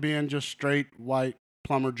 better than being just straight white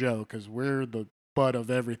plumber Joe, because we're the butt of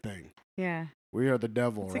everything. Yeah, We are the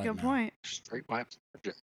devil that's right a good now. point. Straight wipes.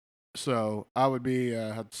 So I would be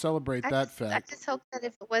celebrate that I fact. just hope that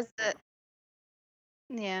if it was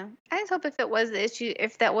I just hope if it was the issue,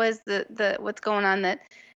 if that was the what's going on, that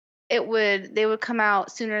they would come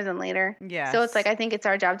out sooner than later. Yes. So it's like, I think it's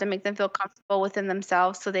our job to make them feel comfortable within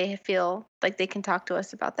themselves, so they feel like they can talk to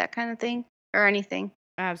us about that kind of thing or anything.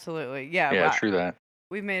 Absolutely. Yeah. Yeah, well, true that.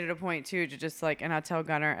 we've made it a point too to just like, and I tell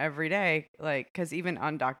Gunnar every day, like, because even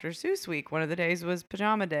on Dr. Seuss week, one of the days was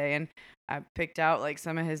pajama day, and I picked out like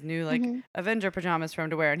some of his new like Mhm. Avenger pajamas for him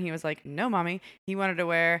to wear, and he was like, "No, mommy." He wanted to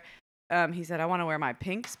wear. He said, "I want to wear my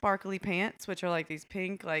pink sparkly pants, which are like these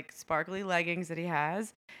pink like sparkly leggings that he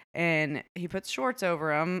has, and he puts shorts over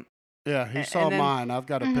them, Yeah, he and saw then- mine. I've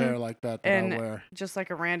got a Mhm. pair like that And- I wear. just like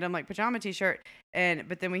a random like pajama t-shirt."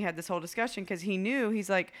 But then we had this whole discussion because he knew, he's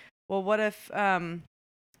like, "Well, what if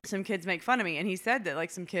some kids make fun of me?" And he said that like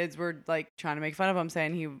some kids were like trying to make fun of him,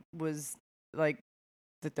 saying he was like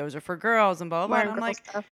that those are for girls and blah blah blah. Wearing And I'm girl like,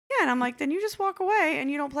 stuff. yeah, and I'm like, then you just walk away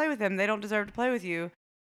and you don't play with them. They don't deserve to play with you,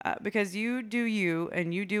 because you do you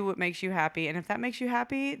and you do what makes you happy. And if that makes you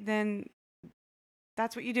happy, then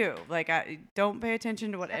that's what you do. Like, I don't pay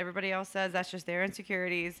attention to what everybody else says. That's just their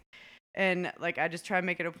insecurities. And like, I just try to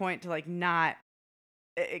make it a point to like not,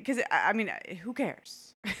 because I mean, who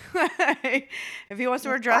cares? If he wants to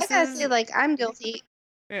wear Well, I dresses, gotta say, like, I'm guilty.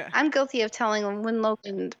 yeah. I'm guilty of telling him when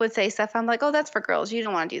Logan would say stuff. I'm like, "Oh, that's for girls. You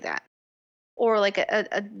don't want to do that." Or like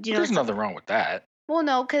There's stuff- nothing wrong with that. Well,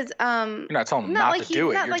 no, because You're not telling them Not not like to he-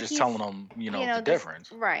 do it. not You're like just he's, telling them, the this-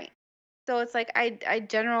 difference. right. So it's like I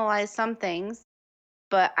generalize some things,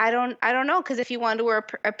 but I don't know, because if he wanted to wear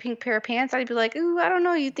a pink pair of pants, I'd be like, "Ooh, I don't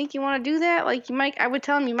know. You think you want to do that? Like, you might." I would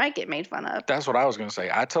tell him you might get made fun of. That's what I was gonna say.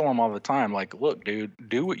 I tell them all the time, like, look, dude,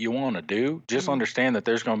 do what you want to do. Just Mhm. understand that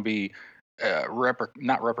there's gonna be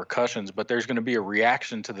not repercussions, but there's going to be a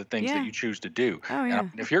reaction to the things Yeah. that you choose to do. Oh And yeah.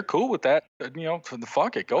 if you're cool with that,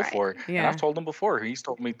 fuck it, go Right. for it. And Yeah. I've told him before. He's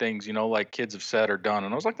told me things, like kids have said or done,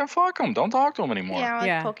 and I was like, then fuck him. Don't talk to him anymore. Yeah, like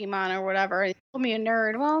Yeah. Pokemon or whatever. He called me a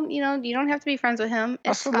nerd. Well, you don't have to be friends with him. I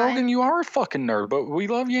It's said, fine. Logan, you are a fucking nerd, but we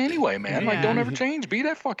love you anyway, man. Like, don't Yeah. ever change. Be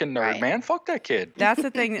that fucking nerd, Right. man. Fuck that kid. That's the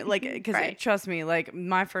thing that, like, because Right. trust me, like,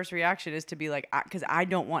 my first reaction is to be like, because I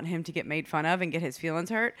don't want him to get made fun of and get his feelings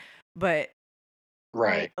hurt. But,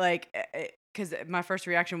 Right. like, because my first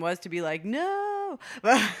reaction was to be like, no.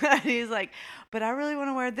 But he's like, but I really want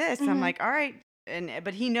to wear this. I'm Mhm. like, all right.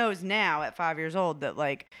 But he knows now at 5 years old that,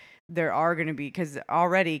 like, there are going to be, because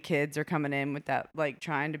already kids are coming in with that, like,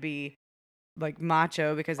 trying to be, like,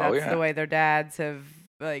 macho because Oh, that's yeah. the way their dads have,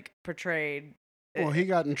 like, portrayed. Well, he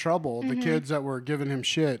got in trouble. The Mhm. kids that were giving him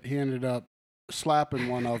shit, he ended up slapping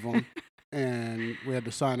one of them, and we had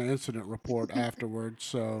to sign an incident report afterwards.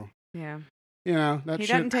 So, Yeah. that He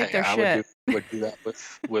shit. doesn't take their I shit. would do that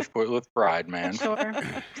with pride, man. Sure.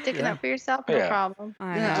 Sticking Yeah. up for yourself, no Yeah. problem.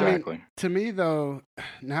 I Yeah, know. I mean, Exactly. To me, though,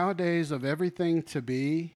 nowadays of everything to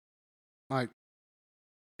be, like,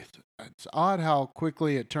 it's odd how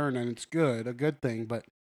quickly it turned, and it's a good thing. But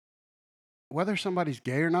whether somebody's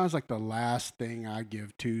gay or not is like the last thing I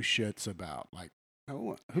give two shits about. Like,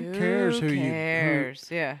 who cares Who cares?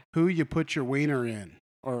 Yeah. who you put your wiener in?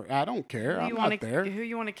 Or I don't care. I'm not there. Who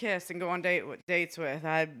you want to kiss and go on dates with?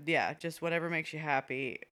 Just whatever makes you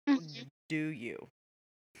happy. Do you?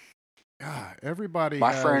 God, everybody.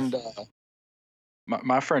 My has, friend,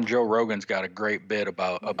 my friend Joe Rogan's got a great bit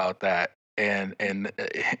about that, and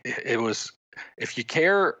it was, if you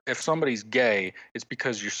care if somebody's gay, it's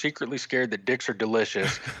because you're secretly scared that dicks are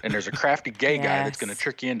delicious, and there's a crafty gay guy that's gonna Yes.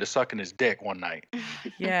 trick you into sucking his dick one night.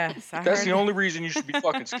 Yes, I That's heard the only reason you should be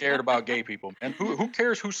fucking scared about gay people. And who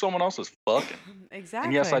cares who someone else is fucking? Exactly.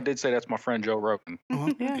 And yes, I did say that's my friend Joe Rogan.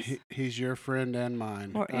 Well, Yes. he's your friend and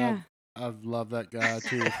mine. Or, yeah. I've loved that guy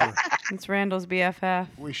too. It's Randall's BFF.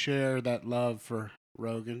 We share that love for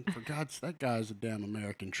Rogan. For God's, that guy's a damn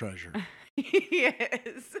American treasure.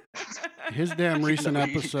 Yes. His damn recent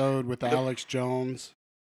episode with Alex Jones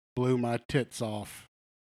blew my tits off.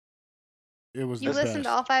 It was You the listened best. to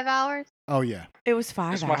all 5 hours? Oh yeah, It was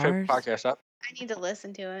 5 It's hours. my favorite podcast ever. I need to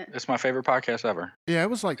listen to it. It's my favorite podcast ever. yeah. It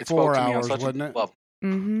was like It 4 spoke to me on hours, such a wasn't it? level.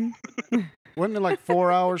 Mm-hmm. Wasn't it like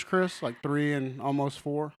 4 hours, Chris? Like 3 and almost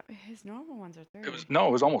 4. His normal ones are 3.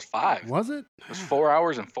 It was almost 5. Was it? It was 4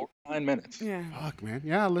 hours and 49 minutes. Yeah. Fuck, man.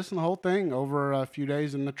 Yeah, I listened to the whole thing over a few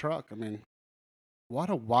days in the truck. I mean, what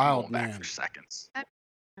a I'm wild going back man. for seconds.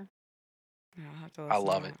 Yeah, I'll have to I listen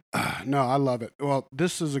love to it. that. No, I love it. Well,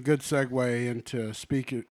 this is a good segue into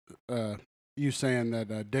you saying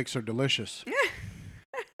that dicks are delicious.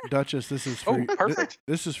 Duchess, this is for Oh, you. perfect.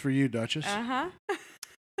 This is for you, Duchess. Uh-huh.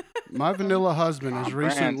 My vanilla husband has On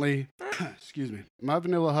brand. recently, excuse me, my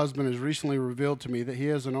vanilla husband has recently revealed to me that he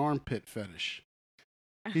has an armpit fetish.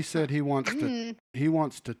 He said he wants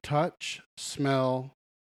to touch, smell,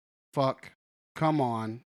 fuck, come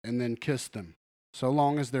on, and then kiss them, so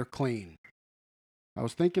long as they're clean. I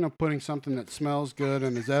was thinking of putting something that smells good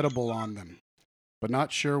and is edible on them, but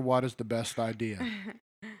not sure what is the best idea.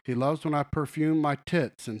 He loves when I perfume my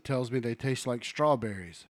tits and tells me they taste like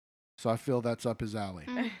strawberries, so I feel that's up his alley.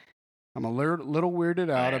 I'm a little weirded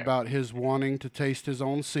out about his wanting to taste his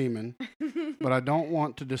own semen, but I don't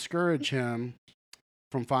want to discourage him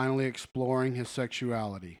from finally exploring his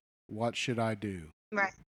sexuality. What should I do?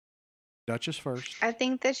 Right. Duchess first. I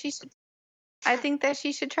think that she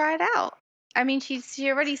should try it out. I mean, she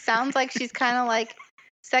already sounds like she's kind of like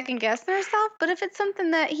second guessing herself. But if it's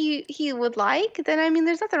something that he would like, then I mean,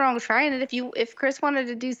 there's nothing wrong with trying it. If Chris wanted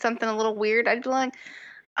to do something a little weird, I'd be like,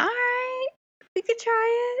 all right, we could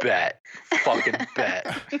try it. Bet. Fucking bet.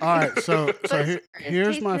 All right, so But here's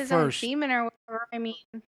tasting my his own first. semen or whatever. I mean,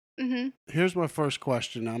 Here's my first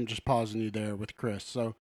question. I'm just pausing you there with Chris.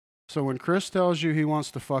 So when Chris tells you he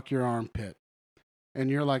wants to fuck your armpit, and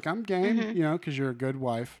you're like, I'm game, Mhm. you know, because you're a good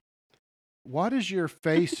wife. What is your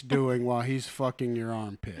face doing while he's fucking your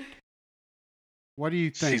armpit? What do you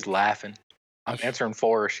think? She's laughing. I'm That's- answering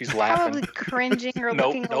for her. She's probably laughing. cringing or Nope,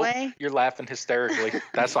 looking nope. away. You're laughing hysterically.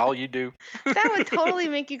 That's all you do. That would totally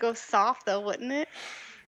make you go soft, though, wouldn't it?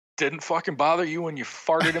 Didn't fucking bother you when you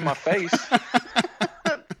farted in my face.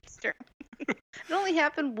 It's true. It only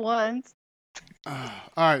happened once. All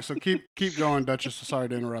right, so keep going, Duchess. Sorry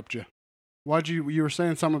to interrupt you. You were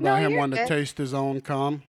saying something about No, him you're wanting to good. taste his own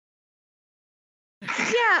cum?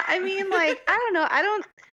 Yeah, I mean, like, I don't know.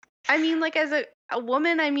 I mean, like, as a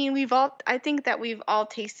woman, I mean, I think that we've all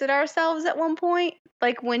tasted ourselves at one point.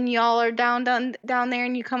 Like, when y'all are down there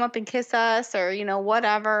and you come up and kiss us or, you know,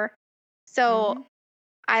 whatever. So, Mhm.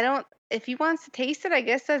 I don't, if he wants to taste it, I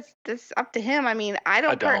guess that's up to him. I mean, I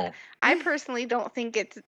don't. I personally don't think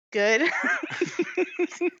it's good.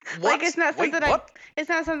 Like, it's not Wait, something what? it's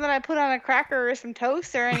not something I put on a cracker or some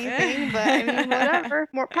toast or anything, but I mean, whatever.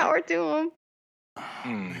 More power to him.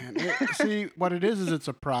 Man, see, what it is it's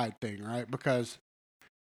a pride thing, right? Because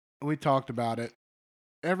we talked about it.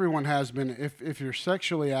 Everyone has been, if you're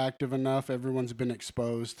sexually active enough, everyone's been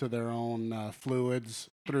exposed to their own fluids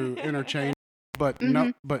through interchange. But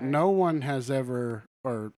no one has ever,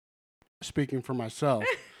 or speaking for myself,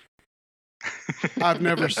 I've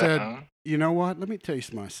never said, you know what? Let me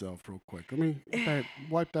taste myself real quick. Let me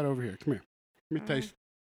wipe that over here. Come here. Let me taste.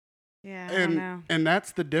 Yeah, I don't know. And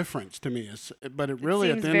that's the difference to me. But it really,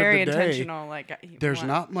 it at seems the end very of the day, intentional. Like there's what?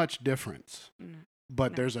 not much difference. No.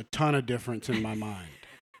 But No. there's a ton of difference in my mind.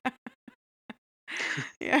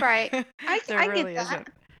 Yeah. Right. I There get really that. isn't.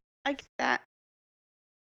 I get that.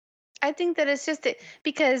 I think that it's just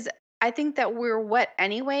because I think that we're wet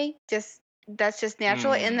anyway. That's just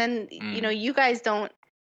natural. And then you know, you guys don't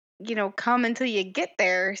come until you get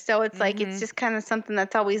there. So it's like it's Mhm. just kind of something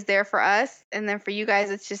that's always there for us, and then for you guys,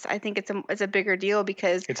 it's just I think it's a bigger deal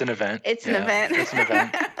because It's an event. it's an Yeah, event. it's an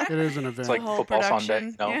event. It is an It's It's event. a like whole football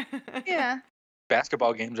Sunday. production. No, Yeah. Yeah,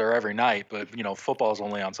 basketball games are every night, but football's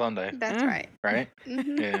only on Sunday, that's right. right?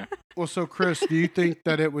 Hmm. Yeah. Well, so Chris, do you think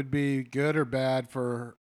that it would be good or bad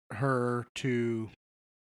for her to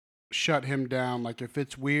shut him down? Like if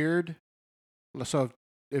it's weird, so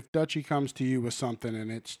if Dutchie comes to you with something and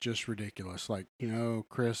it's just ridiculous, like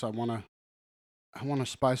Chris, I wanna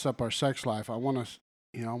spice up our sex life. I wanna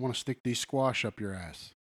stick these squash up your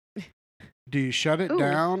ass. Do you shut it Ooh.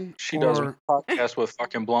 down She does a or? podcast with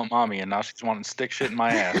fucking Blunt Mommy, and now she's wanting to stick shit in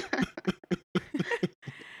my ass.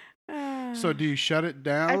 So do you shut it I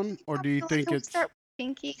down just or don't do you feel like think he'll it's? start with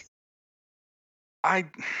Pinky.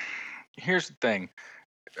 Here's the thing.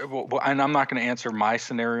 Well, and I'm not going to answer my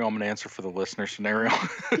scenario. I'm going to answer for the listener scenario.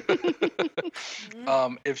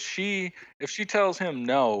 If she tells him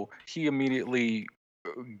no, he immediately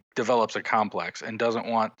develops a complex and doesn't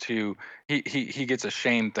want to. He gets a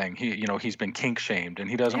shame thing. He's been kink shamed, and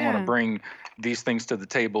he doesn't want to Yeah. bring these things to the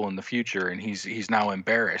table in the future. And he's now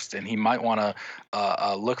embarrassed, and he might want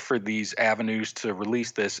to look for these avenues to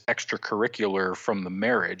release this extracurricular from the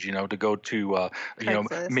marriage. To go to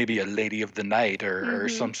Craigslist. maybe a lady of the night or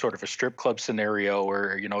Mhm. some sort of a strip club scenario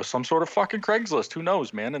or some sort of fucking Craigslist. Who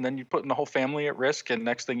knows, man? And then you're putting the whole family at risk, and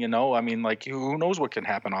next thing you know, I mean, like, who knows what can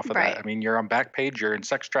happen off of Right. that? I mean, you're on Backpage, you're in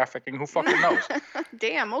sex trafficking. Who fucking knows?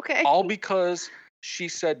 Damn. Okay. All because she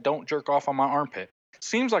said don't jerk off on my armpit.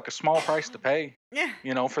 Seems like a small price to pay, Yeah.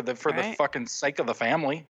 for the Right. fucking sake of the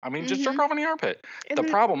family. I mean, just jerk Mhm. off on the armpit. And The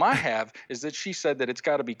then- problem I have is that she said that it's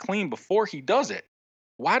got to be clean before he does it.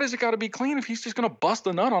 Why does it got to be clean if he's just gonna bust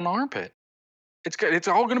a nut on the armpit? It's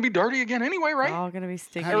all gonna be dirty again anyway, It's right? all gonna be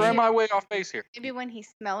sticky. Or am I way off base here? Maybe when he's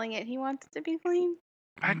smelling it, he wants it to be clean.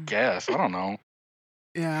 I guess I don't know.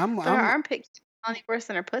 Yeah, But her armpit keeps smelling worse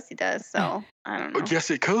than her pussy does, so I don't know. Yes,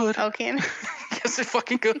 it could. Oh, can Yes, it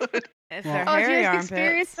fucking could. It's Well- their Oh, do you hairy guys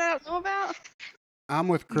experience armpits. that I don't know about? I'm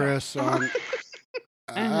with Chris on.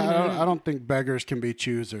 I don't think beggars can be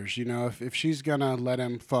choosers. If she's gonna let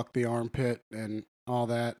him fuck the armpit and all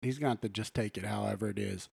that, he's gonna have to just take it however it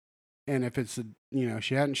is. And if it's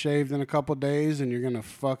she hadn't shaved in a couple days and you're gonna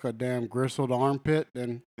fuck a damn gristled armpit,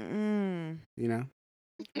 then There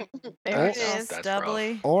That's- it is, that's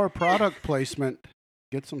doubly. or product placement,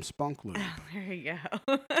 get some Spunk Lube. There you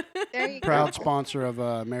go. There you Proud go. sponsor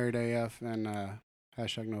of Married AF and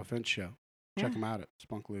hashtag No Offense Show. Check Yeah. them out at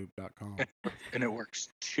spunklube.com. And it works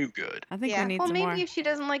too good. I think Yeah. we need Well, some maybe more. if she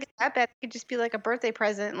doesn't like it that bad, it could just be like a birthday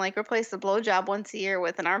present and like replace the blowjob once a year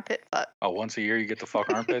with an armpit fuck. Oh, once a year you get to fuck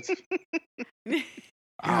armpits.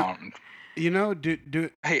 Yeah.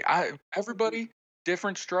 Hey, everybody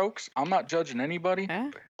different strokes. I'm not judging anybody.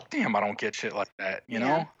 Yeah. Damn, I don't get shit like that. You know,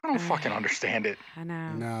 Yeah. I don't fucking understand it. I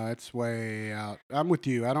know. No, it's way out. I'm with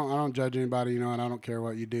you. I don't judge anybody, and I don't care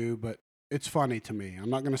what you do, but it's funny to me. I'm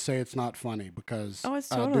not going to say it's not funny because Oh,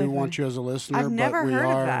 it's I totally do want funny. you as a listener, I've never but we heard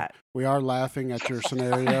are of that. we are laughing at your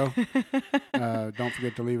scenario. Don't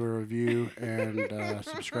forget to leave a review and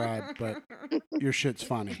subscribe, but your shit's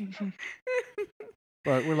funny.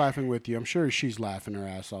 But we're laughing with you. I'm sure she's laughing her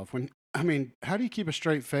ass off. How do you keep a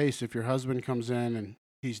straight face if your husband comes in and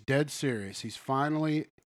he's dead serious? He's finally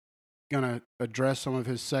going to address some of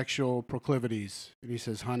his sexual proclivities. And he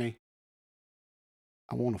says, honey,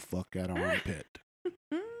 I want to fuck that armpit.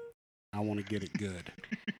 I want to get it good.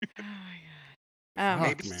 Oh my god. Fuck,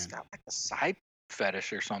 Maybe he's man. got like a side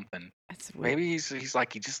fetish or something. That's weird. Maybe he's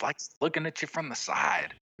like he just likes looking at you from the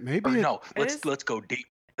side. Maybe Or it- no, It let's is- go deep.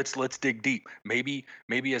 Let's dig deep. Maybe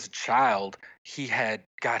as a child he had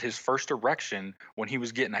got his first erection when he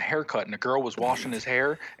was getting a haircut and a girl was washing his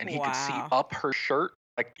hair and he could see Wow. up her shirt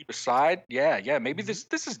like the side. Yeah. Maybe this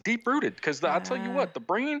is deep rooted because I'll tell you what, the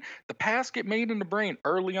paths get made in the brain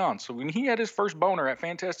early on. So when he had his first boner at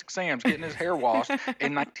Fantastic Sam's getting his hair washed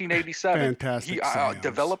in 1987, Fantastic he Sam's.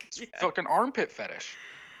 developed his Yeah. fucking armpit fetish.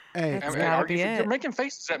 Hey, That's I mean, gotta be you're it. making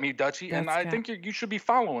faces at me, Dutchie, and That's I got- think you should be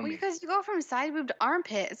following Well, me. because you go from side boob to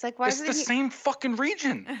armpit. It's like, why It's is the it same fucking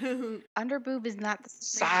region. under boob is not the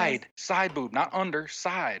same region. Side boob, not under,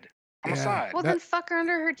 side. On the Yeah. side. Well, then fuck her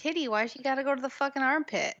under her titty. Why she got to go to the fucking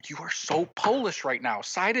armpit? You are so Polish right now.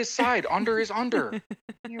 Side is side, under is under.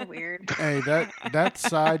 You're weird. hey, that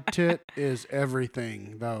side tit is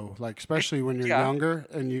everything, though. Like, especially when you're Yeah. younger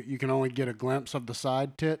and you can only get a glimpse of the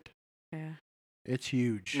side tit. Yeah. It's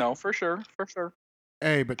huge. No, for sure.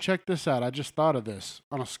 Hey, but check this out. I just thought of this.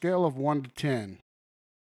 On a scale of 1 to 10,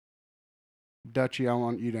 Dutchie, I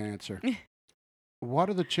want you to answer. What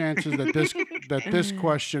are the chances that this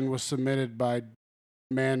question was submitted by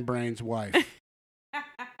Man Brain's wife.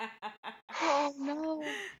 Oh no.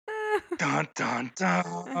 Dun dun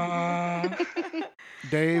dun.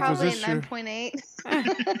 Dave, was Probably a this your?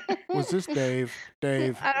 9.8. Was this Dave?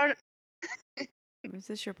 Dave. I don't. Was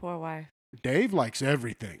this your poor wife? Dave likes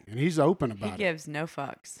everything, and he's open He about it. gives no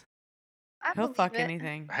fucks. I He'll believe fuck it.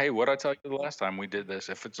 anything. Hey, what I tell you the last time we did this?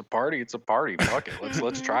 If it's a party, it's a party. Fuck it.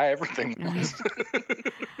 Let's try everything once.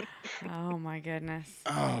 Oh my goodness.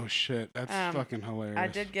 Oh shit, that's fucking hilarious. I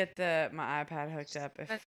did get my iPad hooked up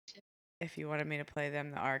if you wanted me to play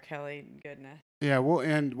them the R. Kelly goodness. Yeah, we'll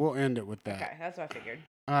end it with that. Okay, that's what I figured.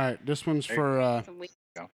 All right, this one's Hey. for. All Some weak-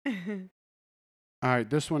 right,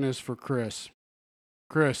 this one is for Chris.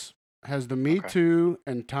 Chris, has the Me Okay. Too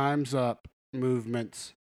and Time's Up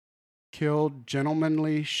movements killed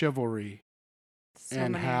gentlemanly chivalry, So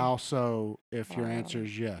and many- how so? If your Wow. answer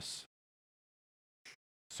is yes.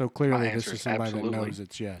 So clearly, this answer is is somebody absolutely. that knows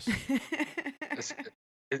it's yes.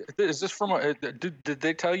 Is this from a? Did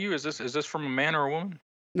they tell you? Is this from a man or a woman?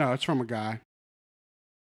 No, it's from a guy.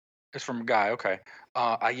 It's from a guy. Okay.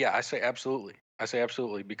 Yeah, I say absolutely. I say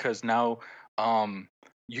absolutely because now,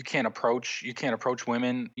 you can't approach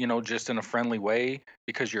women, just in a friendly way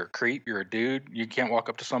because you're a creep, you're a dude. You can't walk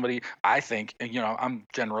up to somebody. I think, and, I'm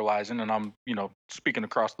generalizing and I'm, speaking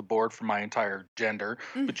across the board for my entire gender,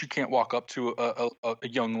 but you can't walk up to a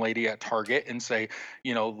young lady at Target and say,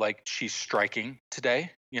 like she's striking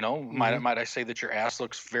today. Might I say that your ass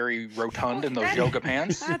looks very rotund in those That- yoga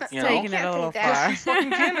pants? That's you know? taking it Can't a say little that. far. You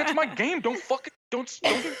fucking can. That's my game. Don't You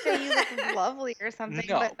can say you look lovely or something,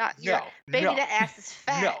 but not your baby. no. That ass is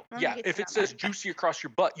fat. No, Let me yeah. get If you it on says that. juicy across your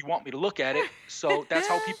butt, you want me to look at it. So that's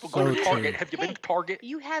how people go So to Target. true. Have you been Hey, to Target?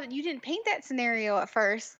 you didn't paint that scenario at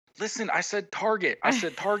first. Listen, I said Target. I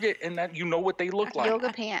said Target, and that you know what they look like.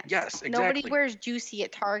 Yoga pants. Yes, Nobody exactly. wears juicy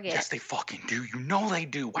at Target. Yes, they fucking do. You know they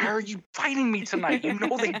do. Why are you fighting me tonight? You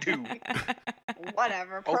know they do.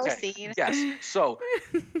 Whatever. Okay. Proceed. Yes. So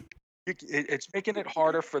it's making it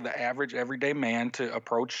harder for the average everyday man to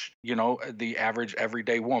approach, the average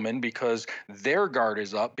everyday woman because their guard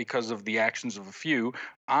is up because of the actions of a few.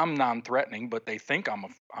 I'm non-threatening, but they think I'm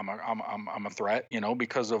a threat,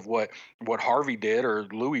 because of what Harvey did or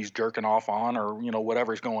Louis jerking off on or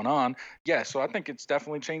whatever's going on. Yeah, so I think it's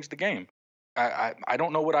definitely changed the game. I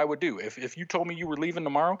don't know what I would do if you told me you were leaving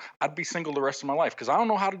tomorrow. I'd be single the rest of my life because I don't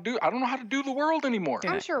know how to do the world anymore.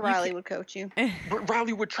 I'm sure Riley would coach you.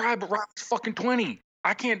 Riley would try, but Riley's fucking 20.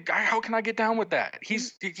 I can't. How can I get down with that?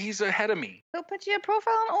 He's ahead of me. He'll put you a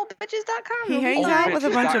profile on oldbitches.com. He You'll be hangs fine. out with a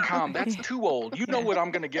bunch of- Oldbitches.com. That's too old. You know what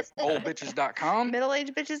I'm gonna get from oldbitches.com?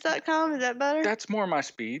 Middleagedbitches.com. Is that better? That's more my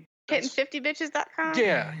speed. Hitting That's- 50bitches.com.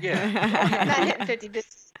 Yeah. Not hitting 50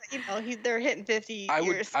 bitches. They're hitting 50 I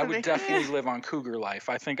years. would definitely live on Cougar Life.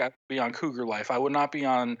 I think I'd be on Cougar Life. I would not be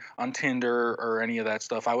on Tinder or any of that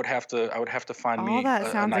stuff. I would have to find All me that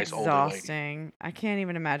a sounds nice older lady. exhausting. I can't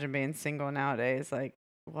even imagine being single nowadays. Like,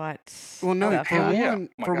 what? Well, no, That for fun? Yeah. one,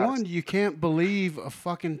 Oh my for God, one, you can't believe a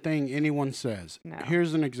fucking thing anyone says. No.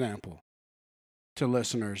 Here's an example to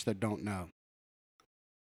listeners that don't know.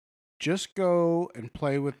 Just go and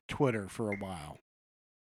play with Twitter for a while,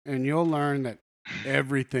 and you'll learn that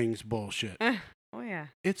everything's bullshit. Oh yeah.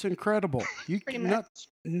 It's incredible. Pretty much.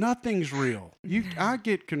 Nothing's real. I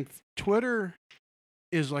get Twitter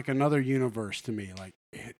is like another universe to me. Like,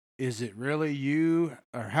 is it really you,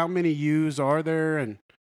 or how many yous are there, and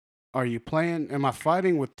are you playing? Am I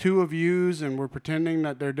fighting with two of yous, and we're pretending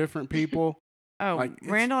that they're different people? Oh, Like, it's-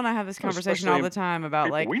 Randall and I have this conversation all Especially the time about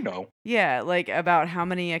People like, we know. yeah, like about how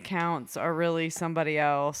many accounts are really somebody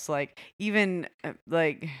else. Like even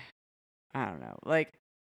like, I don't know, like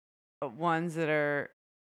ones that are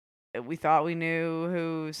we thought we knew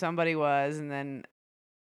who somebody was, and then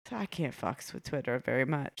so I can't fucks with Twitter very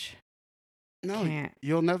much. No, Can't.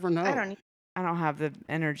 you'll never know. I don't I don't have the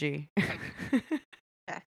energy.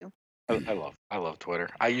 have to. I love Twitter.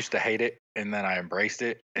 I used to hate it, and then I embraced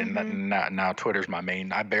it, and now Twitter's my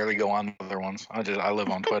main. I barely go on the other ones. I live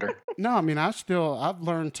on Twitter, No, I mean, I've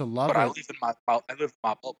learned to love but I it. live in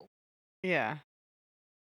my bubble. Yeah.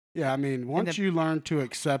 Yeah, I mean, once the- you learn to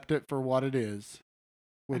accept it for what it is,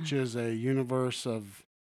 which is a universe of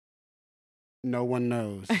no one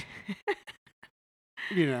knows,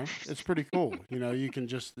 it's pretty cool. You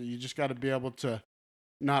just got to be able to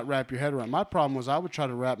not wrap your head around. My problem was I would try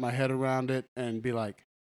to wrap my head around it and be like,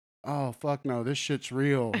 oh, fuck no, this shit's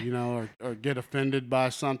real, or get offended by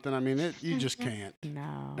something. I mean, you just can't.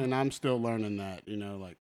 No. And I'm still learning that,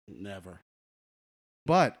 like never.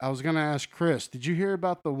 But I was going to ask Chris, did you hear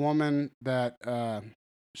about the woman that,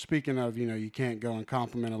 speaking of, you can't go and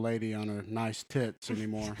compliment a lady on her nice tits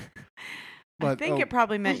anymore. But I think it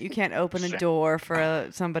probably meant you can't open a Shit. door for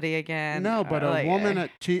somebody again. no, but or, a like, woman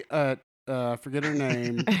at forget her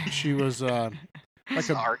name. She was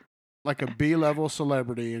Sorry. like a B-level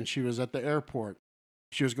celebrity, and she was at the airport.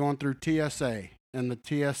 She was going through TSA, and the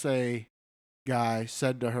TSA guy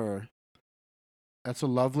said to her, "That's a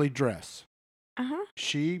lovely dress." Uh-huh.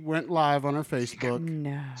 She went live on her Facebook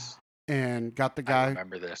No. and got the I guy,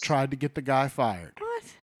 remember this. tried to get the guy fired. What?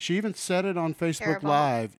 She even said it on Facebook Terrible.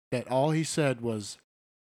 Live that all he said was,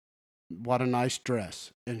 "What a nice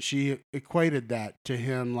dress." And she equated that to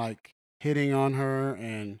him like hitting on her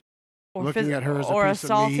and Or looking at her as a or piece of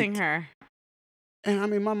assaulting meat. her. And I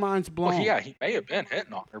mean, my mind's blown. Well, yeah, he may have been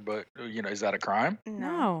hitting on her, but is that a crime?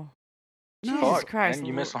 No. No. Jesus Fuck, Christ. man,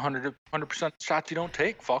 you miss 100% shots you don't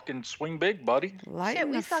take. Fucking swing big, buddy. Shit, Lighten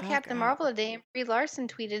we the saw fuck Captain up. Marvel today, and Brie Larson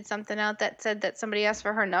tweeted something out that said that somebody asked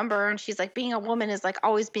for her number, and she's like, being a woman is like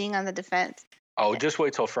always being on the defense. Oh, just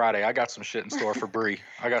wait till Friday. I got some shit in store for Bree.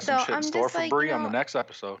 I got some So, shit in I'm store just for like, Bree on the next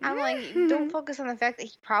episode. I'm like, don't focus on the fact that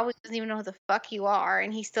he probably doesn't even know who the fuck you are,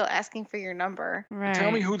 and he's still asking for your number Right. Tell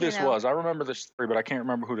me who this know. was. I remember this story, but I can't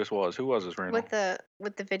remember who this was. Who was this, Randall?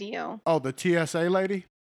 with the video. Oh, the TSA lady?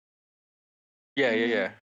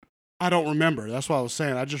 Yeah. I don't remember. That's what I was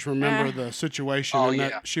saying. I just remember the situation Oh, and yeah.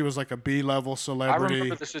 that she was like a B-level I celebrity.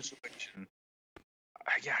 remember the situation.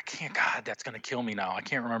 Yeah, I can't. God, that's gonna kill me now. I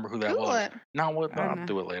can't remember who that Google was. it. No, what? I I'll know.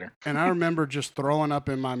 do it later. And I remember just throwing up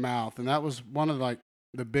in my mouth, and that was one of like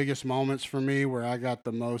the biggest moments for me where I got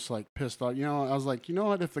the most like pissed off. I was like, you know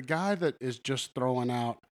what? If the guy that is just throwing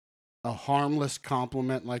out a harmless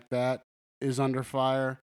compliment like that is under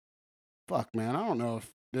fire, fuck, man, I don't know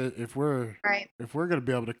if we're Right. gonna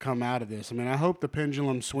be able to come out of this. I mean, I hope the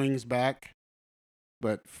pendulum swings back,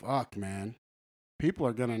 but fuck, man, people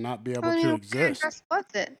are gonna not be able Well, to what kind of exist. dress was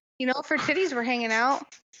it? If her titties were hanging out,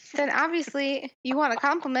 then obviously you want a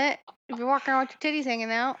compliment if you're walking around with your titties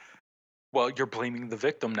hanging out. Well, you're blaming the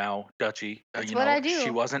victim now, Dutchie. That's what I do. She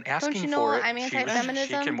wasn't asking you know for it. I'm She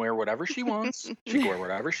anti-feminism? can wear whatever she wants. She can wear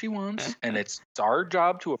whatever she wants, and it's our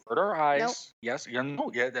job to avert our eyes. Nope. Yes,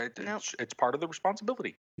 Nope. it's part of the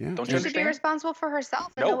responsibility. Yeah, Don't She you should be understand? responsible for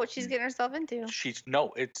herself and No. know what she's getting herself into.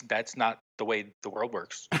 That's not the way the world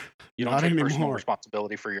works. You don't Not take personal anymore.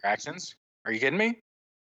 responsibility for your actions. Are you kidding me?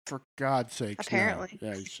 For God's sakes, no. Apparently.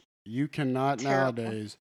 Yeah, you cannot Terrible.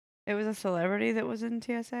 nowadays. It was a celebrity that was in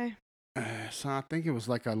TSA? So I think it was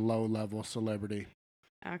like a low-level celebrity.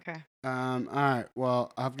 Okay. All right.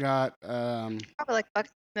 Well, I've got Probably like Buck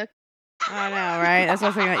Snook. I know, right? That's what I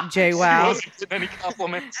was thinking, like Jay She Wow. wasn't getting any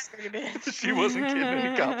compliments. She wasn't getting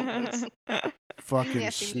any compliments. fucking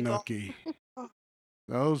Nasty people. Snooki.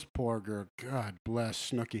 Those poor girl. God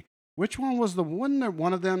bless Snooki. Which one was wasn't there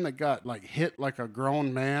one of them that got like hit like a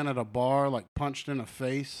grown man at a bar, like punched in the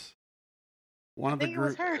face? One I of the think it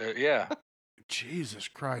was group. her. Yeah, Jesus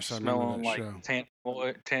Christ, I remember smelling that like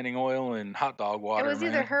show. tanning oil and hot dog water. It was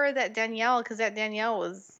either man. her or that Danielle, because that Danielle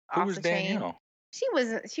was Who off was the chain. Danielle?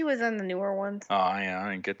 She was in the newer ones. Oh yeah,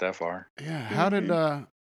 I didn't get that far. Yeah.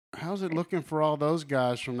 How's it looking for all those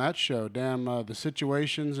guys from that show? Damn, the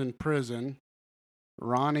situations in prison.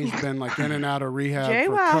 Ronnie's been like in and out of rehab Jay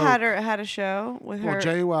for Wow coke. had a show with her. Well,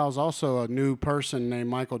 JWoww's also a new person named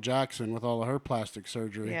Michael Jackson with all of her plastic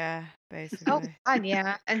surgery. Yeah, Oh basically. God,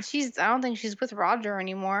 yeah. And I don't think she's with Roger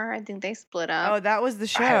anymore. I think they split Oh, up. that was the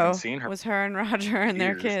show. I haven't seen her Was her and Roger and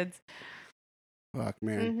their years. kids. Fuck,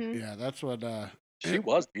 man. Mhm. Yeah, that's what. She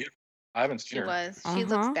was beautiful. I haven't seen She her. was. She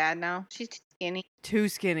looks Uh-huh. bad now. She's too skinny. Too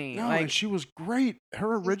skinny. No, like and she was great.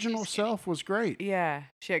 Her She's too original skinny. self was great. yeah,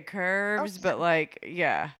 she had curves, yeah. but like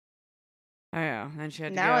yeah. I know. And she had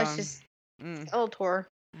to Now go it's on- just Mm, Skeletor.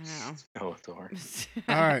 I know. Oh, Thor.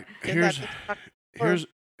 All right, Give here's that bitch fucking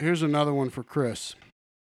here's another one for Chris.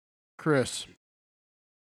 Chris,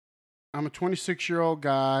 I'm a 26-year-old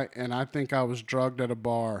guy, and I think I was drugged at a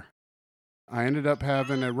bar. I ended up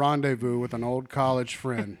having a rendezvous with an old college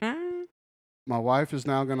friend. My wife is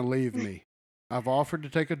now going to leave me. I've offered to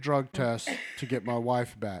take a drug test to get my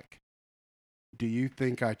wife back. Do you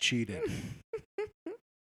think I cheated?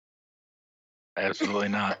 Absolutely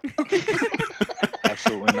not.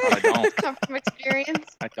 Absolutely not. I don't. Come from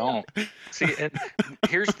experience. I don't. See, and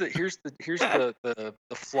here's the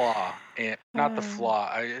flaw, and not the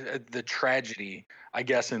flaw. The tragedy, I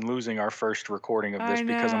guess, in losing our first recording of this, I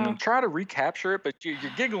because I'm know. gonna try to recapture it, but you're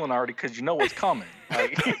giggling already because you know what's coming.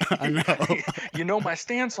 Like, I know. you know my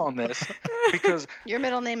stance on this because Your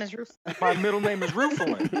middle name is Rufus. my middle name is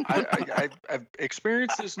Rufalin. I've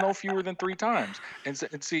experienced this no fewer than 3 times, and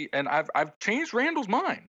I've changed Randall's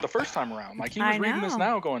mind the first time around. Like he was I reading this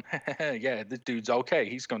know. now, going, yeah, this dude's okay.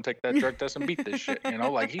 he's gonna take that drug test and beat this shit. You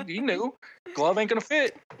know, like he knew glove ain't gonna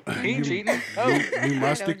fit. He ain't cheating. No, You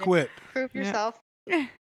must have quit. Prove Yeah. yourself. Hey,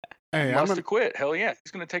 I'm must gonna, have quit. Hell yeah,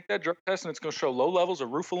 he's gonna take that drug test and it's gonna show low levels of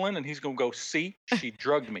Rufalin, and he's gonna go, see, she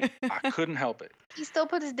drugged me. I couldn't help it. He still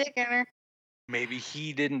put his dick in her. Maybe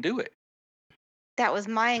he didn't do it. That was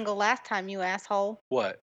my angle last time, you asshole.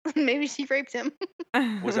 What? Maybe she raped him.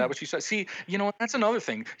 Was that what you said? See, you know, that's another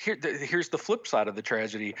thing. Here's the flip side of the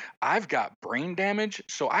tragedy. I've got brain damage,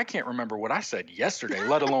 so I can't remember what I said yesterday,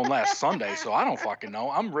 let alone last Sunday. So I don't fucking know.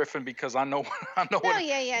 I'm riffing because I know I know No, what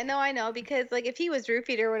yeah, no, I know, because like if he was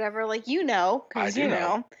roofied or whatever, like you know, I because do you know.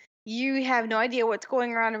 know, you have no idea what's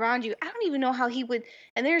going around you. I don't even know how he would.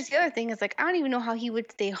 And there's the other thing is like I don't even know how he would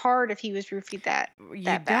stay hard if he was roofied that You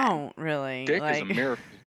that bad. don't really. dick like, is a miracle.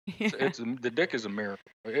 Yeah. The dick is a miracle.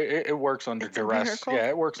 It works under It's a duress. miracle? Yeah,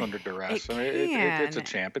 it works under duress. I mean, it's a can.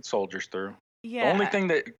 champ. It soldiers through. Yeah. The only thing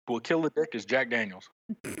that will kill the dick is Jack Daniels.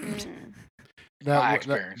 Mm. My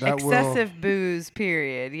experience. That excessive booze,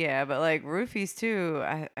 period. Yeah, but like roofies too.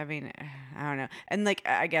 I mean, I don't know. And like,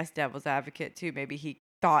 I guess devil's advocate too. Maybe he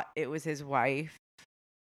thought it was his wife,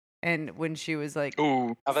 and when she was like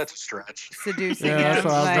Ooh, now that's a stretch. seducing Yeah, that's him,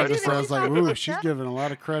 what I was about like, to say. I was like, Really? ooh, she's giving a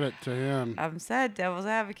lot of credit to him. I'm said devil's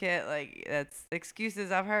advocate. Like that's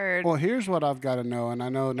excuses I've heard. Well, here's what I've got to know, and I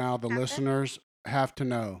know now the Okay. listeners have to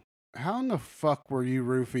know. How in the fuck were you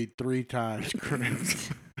roofied 3 times, Chris?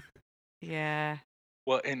 Yeah.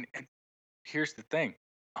 Well, and here's the thing.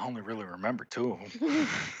 I only really remember 2 of them.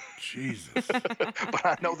 Jesus. But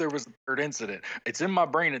I know there was a third incident. It's in my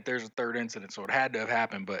brain that there's a third incident, so it had to have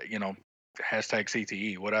happened. But you know, hashtag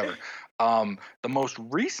CTE, whatever. The most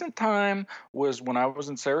recent time was when I was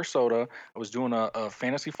in Sarasota. I was doing a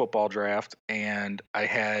fantasy football draft, and I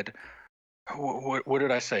had what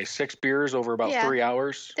did I say? 6 beers over about Yeah. 3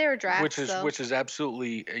 hours, They were drafts, which is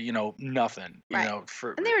absolutely nothing. You Right. know,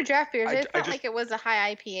 for And they were draft beers. I- It's I not just- like it was a high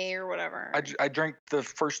IPA or whatever. I drank the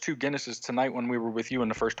first 2 Guinnesses tonight when we were with you in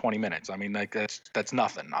the first 20 minutes. I mean, like that's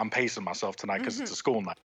nothing. I'm pacing myself tonight because it's a school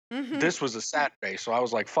night. Mhm. This was a Saturday, so I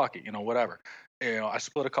was like, fuck it, whatever. I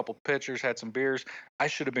split a couple pitchers, had some beers. I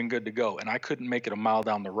should have been good to go, and I couldn't make it a mile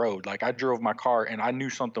down the road. Like I drove my car, and I knew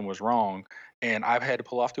something was wrong, and I had to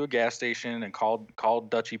pull off to a gas station and called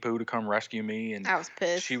Dutchie Poo to come rescue me, and I was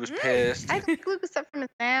pissed. she was pissed. I took Lucas up from his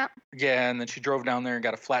nap. Yeah, and then she drove down there and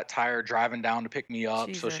got a flat tire driving down to pick me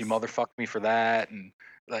up. So she Jesus. motherfucked me for that, and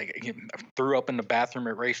like threw up in the bathroom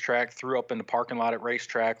at racetrack, threw up in the parking lot at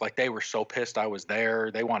racetrack. Like they were so pissed I was there.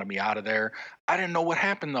 They wanted me out of there. I didn't know what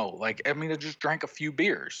happened though. Like I mean, I just drank a few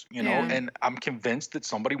beers, Yeah. and I'm convinced that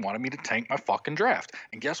somebody wanted me to tank my fucking draft.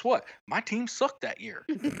 And guess what? My team sucked that year.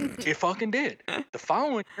 It fucking did. The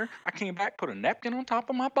following year, I came back, put a napkin on top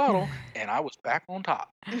of my bottle, and I was back on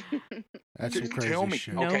top. That's some Just crazy tell me.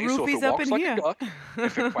 shit. No Okay, so if roofies it up walks in like here. a duck,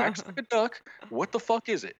 if it quacks like a duck, what the fuck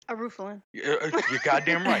is it? A Roofalin. You're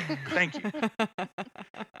goddamn right. Thank you.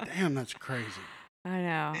 Damn, that's crazy. I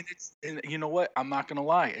know. And you know what? I'm not gonna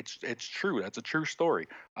lie. It's true. That's a true story.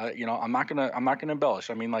 I'm not gonna embellish.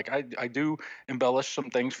 I mean, like I do embellish some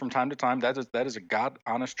things from time to time. That is a god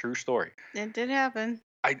honest true story. It did happen.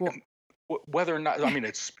 Well- Whether or not, I mean,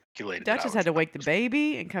 it's speculated. that I Duchess was- had to wake the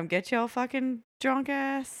baby and come get your fucking drunk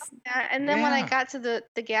ass. Yeah, and then when I Yeah. got to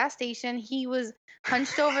the gas station, he was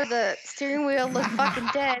hunched over the steering wheel, looked fucking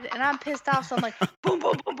dead, and I'm pissed off. So I'm like, boom,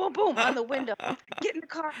 boom, boom, boom, boom on the window. Get in the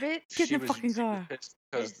car, bitch. Get in She the fucking she was car. pissed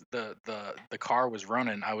because the car was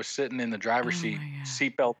running. I was sitting in the driver's Oh seat, my God.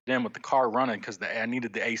 seatbelt in with the car running because I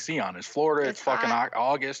needed the AC on. It's Florida. It's It's fucking hot.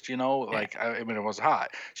 August. Like I mean, it was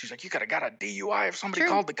hot. She's like, you got a DUI if somebody True.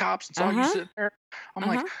 called the cops and saw you Uh-huh. sitting there. I'm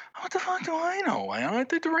like, what the fuck do I know? I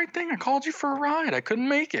did the right thing. I called you for a ride. I couldn't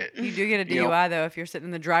make it. You do get a You know- DUI though if you're sitting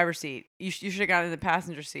in the driver's seat. You should have gotten in the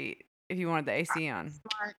passenger seat if you wanted the AC on.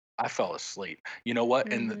 Smart. I fell asleep. You know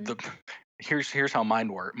what? And Mhm. the here's how my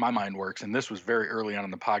mind works. And this was very early on in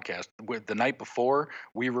the podcast. With the night before,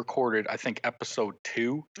 we recorded, I think, episode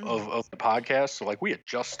 2 of the podcast. So like we had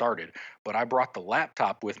just started, but I brought the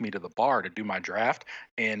laptop with me to the bar to do my draft.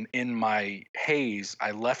 And in my haze, I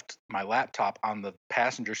left my laptop on the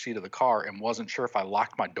passenger seat of the car and wasn't sure if I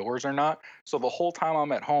locked my doors or not. So the whole time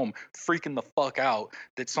I'm at home freaking the fuck out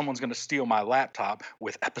that someone's gonna steal my laptop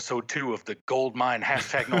with episode 2 of the Gold Mine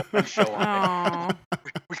hashtag No Offense show on it. Oh,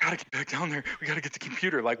 We gotta get back down there. We gotta get the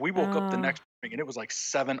computer. Like we woke up the Oh. next and it was like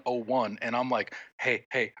 7:01, and I'm like, hey,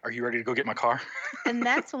 are you ready to go get my car? And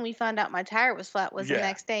that's when we found out my tire was flat was the Yeah,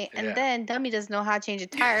 next day. And yeah. then Dummy doesn't know how to change a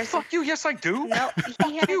tire. So Fuck you. Yes, I do. no, Fuck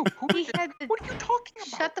he had you. Who he is- had the what are you talking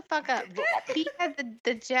about? shut the fuck up. He had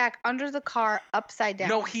the jack under the car upside down.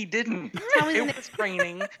 No, he didn't. Tell me the It na- was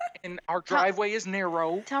raining, and our driveway is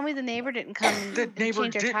narrow. Tell me the neighbor didn't come The and neighbor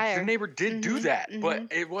change our did. tire. The neighbor did do Mhm, that, but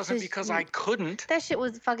mhm. it wasn't Just- because I couldn't. That shit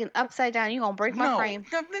was fucking upside down. You gonna break my No, frame?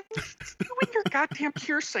 you and your goddamn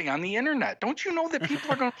hearsay on the internet. Don't you know that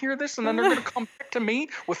people are going to hear this and then they're going to come back to me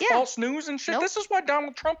with Yeah. false news and shit? Nope. This is why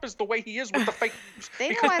Donald Trump is the way he is with the fake news. They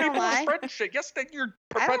know because I don't people are lie. spreading shit. Yes, that you're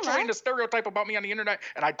I don't perpetuating lie. a stereotype about me on the internet,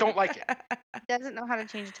 and I don't like it. Doesn't know how to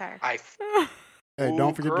change a tire. Hey,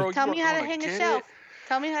 don't forget girl, to Tell you me are how to gonna hang a get shelf.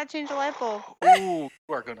 Tell me how to change a light bulb. it. Ooh,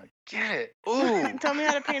 you are gonna get it. Ooh, Tell me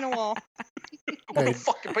how to paint a wall. with Hey, a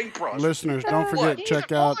fucking paintbrush. listeners, don't What? forget He's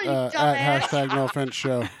check out old, you at dumbass. hashtag No Offense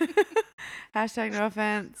Show. Hashtag no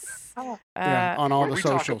offense. Yeah, on all what the we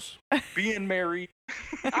talking- socials. Being married,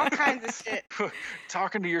 All kinds of shit.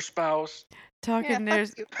 talking to your spouse. Talking Yeah,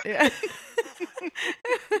 there's fuck yeah.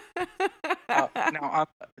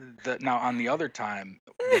 Now on the other time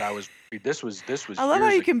that I was, this was I love how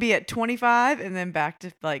years you ago. can be at 25 and then back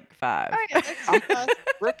to like 5. Oh, yeah, that's us.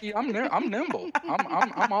 Ricky, I'm nimble.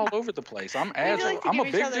 I'm all over the place. I'm We agile. like to I'm a give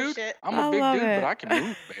each big other dude. shit. I'm I a big love dude, but it. I can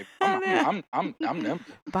move, baby. I know. I'm nimble.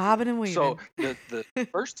 Bobbing and weaving. So the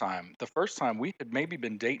first time we had maybe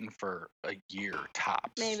been dating for a year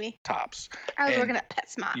tops. Maybe. Tops. I was And working at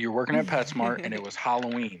PetSmart. You're working at PetSmart, and it was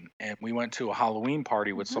Halloween, and we went to a Halloween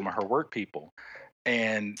party with some of her work people.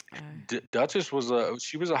 And Duchess was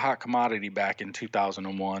a hot commodity back in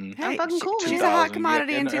 2001. Hey, fucking cool, man. she's a hot 2000,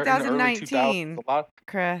 commodity in the early 2000s, 2019. a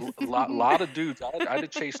Chris. lot of dudes. I had to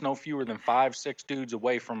chase no fewer than 5-6 dudes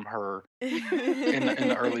away from her in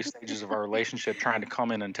the early stages of our relationship, trying to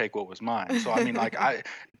come in and take what was mine. So I mean, like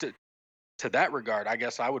to that regard, I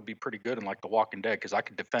guess I would be pretty good in like The Walking Dead because I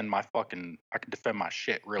could defend my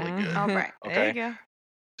shit really good. All right. There you go.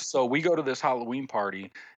 So we go to this Halloween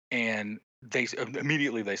party, and they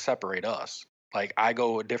immediately separate us. Like I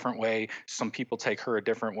go a different way. Some people take her a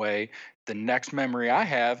different way. The next memory I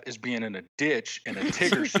have is being in a ditch in a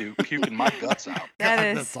Tigger suit, puking my guts out. That God,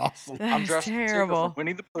 is that's awesome. that I'm is dressed as Tigger terrible. from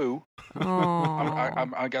Winnie the Pooh. Oh.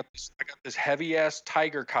 I got this heavy ass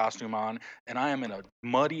tiger costume on, and I am in a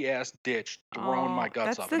muddy ass ditch throwing my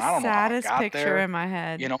guts That's up. the And I don't know how I saddest got picture there. in my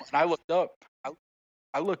head. You know, and I looked up.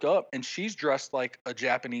 I look up, and she's dressed like a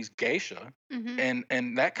Japanese geisha, Mm-hmm.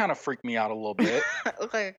 and that kind of freaked me out a little bit.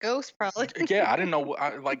 Look like a ghost, probably. Yeah, I didn't know.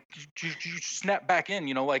 Like you snap back in,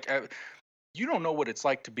 you know, like you don't know what it's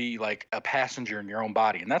like to be like a passenger in your own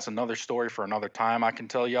body, and that's another story for another time. I can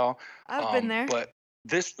tell y'all. I've been there. But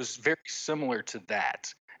this was very similar to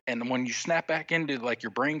that. And when you snap back into like your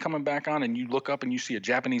brain coming back on, and you look up and you see a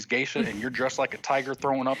Japanese geisha, and you're dressed like a tiger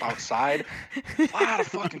throwing up outside, a lot of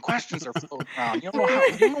fucking questions are floating around. You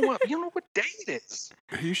don't know what day it is.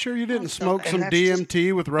 Are you sure you didn't That's so smoke bad. some And that's just-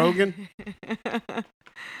 DMT with Rogan?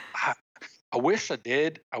 I wish I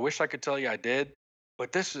did. I wish I could tell you I did.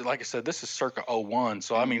 But this is, like I said, this is circa 01.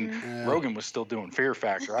 So I mean, Yeah. Rogan was still doing Fear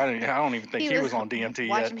Factor. I don't even think he was on DMT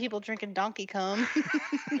watching yet. people drinking Donkey Cum.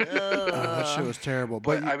 That shit was terrible.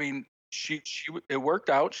 But But I mean, it worked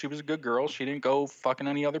out. She was a good girl. She didn't go fucking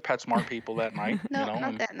any other PetSmart people that night. No, you know, not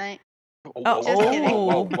and- that night. Whoa, Just kidding.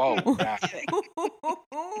 whoa. Nah.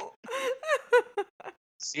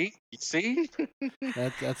 See, you see.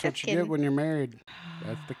 that's what Just you kidding. get when you're married.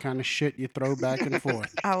 That's the kind of shit you throw back and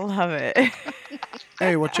forth. I love it.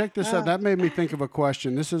 Hey, well, check this out. That made me think of a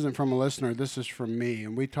question. This isn't from a listener. This is from me,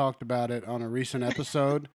 and we talked about it on a recent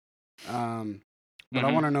episode. But I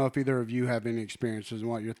Mhm. want to know if either of you have any experiences and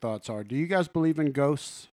what your thoughts are. Do you guys believe in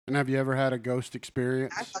ghosts? And have you ever had a ghost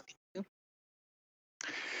experience? I fucking do.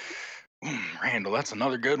 Randall, that's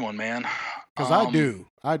another good one, man. Because I do.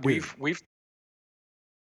 I do. We've.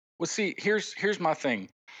 Well, see, here's my thing.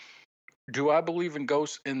 Do I believe in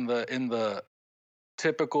ghosts in the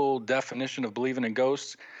typical definition of believing in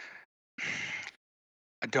ghosts?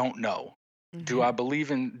 I don't know. Do I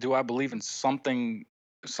believe in something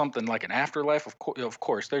like an afterlife? Of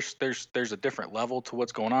course. There's a different level to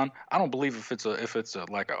what's going on. I don't believe if it's a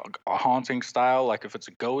like a haunting style, like if it's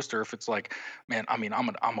a ghost, or if it's like, man, I mean, I'm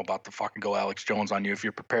about to fucking go Alex Jones on you if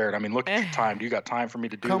you're prepared. I mean, look at your time. Do you got time for me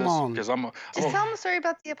to do Come this? on. Because Just tell them the story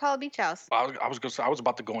about the Apollo Beach House. I was gonna say I was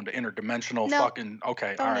about to go into interdimensional No, fucking.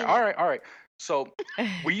 Okay, don't do all right. So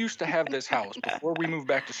we used to have this house before we moved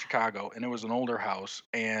back to Chicago, and it was an older house,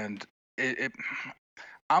 and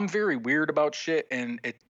I'm very weird about shit, and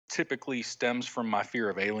typically stems from my fear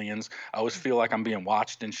of aliens. I always feel like I'm being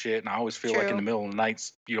watched and shit, and I always feel like in the True. middle of the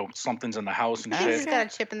night, something's in the house and I think shit. he's got a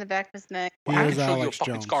chip in the back of his neck. He I is can show you a Alex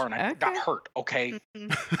fucking Jones. scar, and I got Okay. hurt. Okay,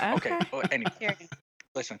 Mhm. okay. Okay. Well, anyway, Carry.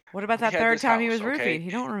 listen. What about We that had third this time he house, was roofied? okay? He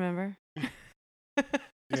don't remember.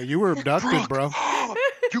 Yeah, you were abducted, bro.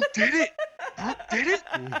 You did it. You did it.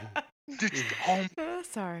 Mhm. Did you?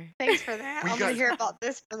 Sorry. Thanks for that. We I'm gonna got- hear about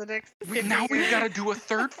this for the next 50 Now we've years. got to do a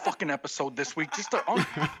third fucking episode this week just to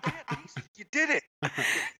you did it.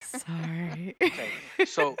 Sorry. Okay,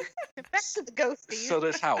 so Back to the ghosties. so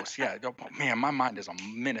this house, yeah, oh, man, my mind is a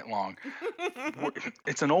minute long.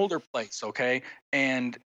 It's an older place, okay,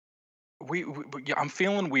 and yeah, I'm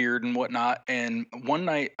feeling weird and whatnot. And one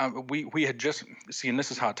night, we had just and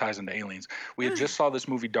this is how it ties into aliens. We had just saw this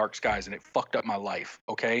movie Dark Skies, and it fucked up my life.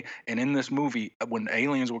 Okay, and in this movie, when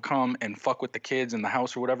aliens would come and fuck with the kids in the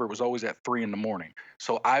house or whatever, it was always at 3 a.m.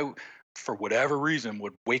 So I, for whatever reason,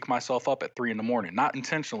 would wake myself up at 3 a.m. Not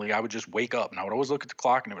intentionally. I would just wake up, and I would always look at the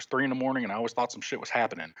clock, and it was 3 a.m. And I always thought some shit was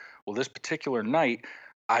happening. Well, this particular night,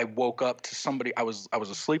 I woke up to somebody. I was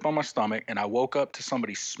asleep on my stomach, and I woke up to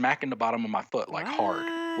somebody smacking the bottom of my foot like hard,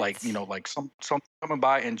 like What? like something coming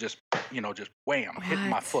by and just just wham, hitting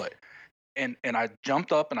my What? foot. And I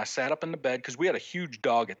jumped up and I sat up in the bed because we had a huge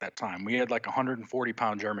dog at that time. We had like a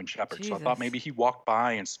 140-pound German Shepherd, so I thought Jesus. maybe he walked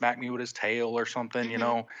by and smacked me with his tail or something,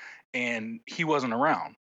 Mhm. And he wasn't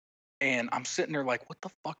around. And I'm sitting there like, what the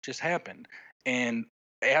fuck just happened? And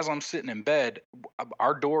as I'm sitting in bed,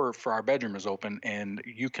 our door for our bedroom is open, and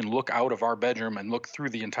you can look out of our bedroom and look through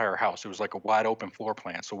the entire house. It was like a wide open floor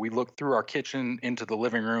plan. So we looked through our kitchen into the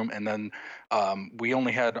living room, and then we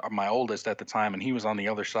only had my oldest at the time, and he was on the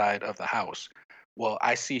other side of the house. Well,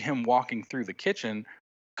 I see him walking through the kitchen,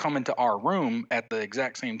 come into our room at the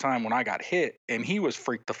exact same time when I got hit, and he was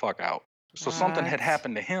freaked the fuck out. So something had What?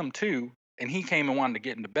 happened to him too, and he came and wanted to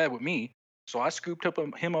get into bed with me. So I scooped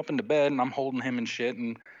him up into bed, and I'm holding him and shit,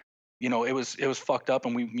 and it was fucked up,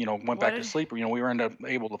 and we went What back to did- sleep. Or, we were ended up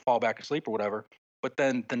able to fall back asleep or whatever. But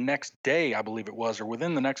then the next day, I believe it was, or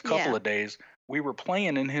within the next couple Yeah. of days, we were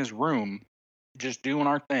playing in his room, just doing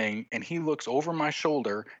our thing, and he looks over my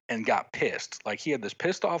shoulder and got pissed. Like, he had this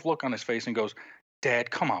pissed off look on his face and goes,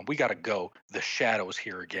 "Dad, come on, we gotta go. The shadow's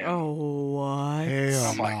here again." Oh, what? Hell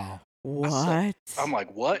I'm like, no. What? I'm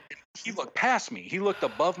like, "What?" And he looked past me. He looked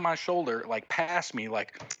above my shoulder, like past me,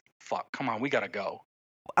 like, "Fuck, come on, we gotta go."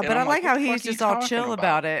 And But I I'm like like, how "What the fuck he's are you just all talking chill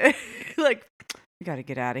about?" about it. Like, you gotta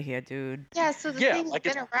get out of here, dude. Yeah, so the Yeah, thing's like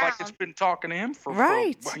been it's around. been talking to him for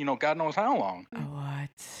Right. God knows how long.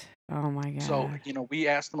 What? Oh my god. So we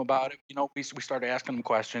asked him about it. We started asking him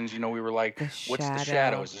questions. We were like, The "What's the shadow?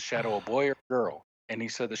 shadow. Is the shadow a boy or a girl?" And he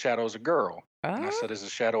said the shadow is a girl. And I Oh? said, "Is the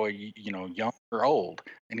shadow young or old?"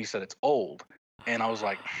 And he said it's old. And I was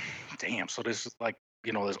like, "Damn!" So this is like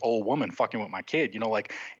this old woman fucking with my kid.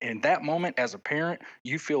 Like in that moment as a parent,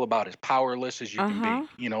 you feel about as powerless as you can Uh-huh.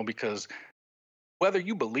 be. Because whether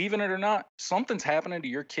you believe in it or not, something's happening to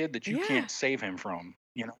your kid that you Yeah. can't save him from.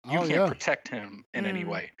 You Oh, can't yeah. protect him in any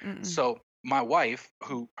way. Mm-mm. So my wife,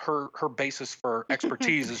 who her basis for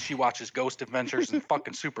expertise is she watches Ghost Adventures and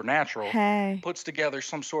fucking Supernatural, Hey. puts together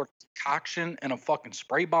some sort of concoction in a fucking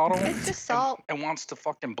spray bottle It's just salt. and wants to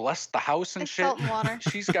fucking bless the house and It's shit. salt and water.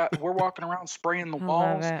 We're walking around spraying the I love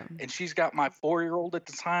walls, it. and she's got my 4-year-old at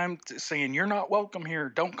the time saying, "You're not welcome here.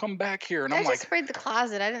 Don't come back here." And I I'm just like, sprayed the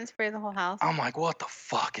closet. I didn't spray the whole house. what the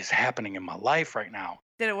fuck is happening in my life right now?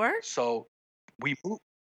 Did it work? So we moved.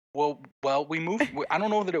 Well, we moved. I don't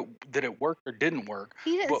know that it worked or didn't work.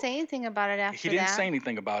 He didn't but say anything about it after He didn't that. say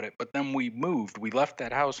anything about it. But then we moved. We left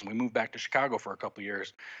that house and we moved back to Chicago for a couple of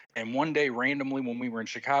years. And one day, randomly, when we were in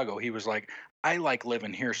Chicago, he was like, "I like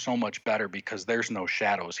living here so much better because there's no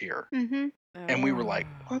shadows here." Mm-hmm. And we were like,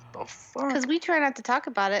 Oh. "What the fuck?" Because we try not to talk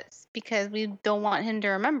about it because we don't want him to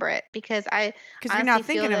remember it. Because I Because you're not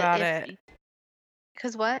honestly feel thinking that about if- it.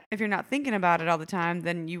 Because what? If you're not thinking about it all the time,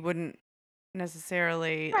 then you wouldn't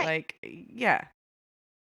necessarily Right. yeah.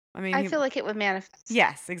 I mean, I feel like it would manifest.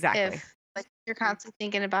 yes, exactly. If you're constantly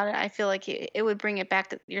thinking about it, I feel like it would bring it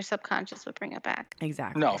back. Your subconscious would bring it back.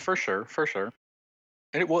 Exactly. No, for sure.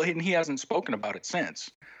 And he hasn't spoken about it since.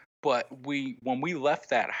 But when we left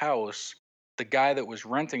that house, the guy that was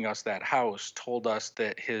renting us that house told us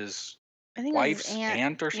that his I think it was his wife's aunt.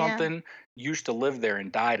 aunt or Yeah. something used to live there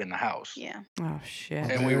and died in the house. Yeah. Oh shit.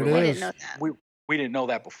 And we There were it I like, is. didn't know that. we didn't know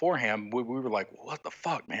that beforehand. We were like, what the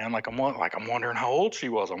fuck, man? Like I'm wondering how old she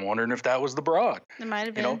was. I'm wondering if that was the broad. It might have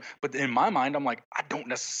You been. know, but in my mind, I'm like, I don't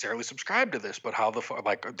necessarily subscribe to this, but how the fuck?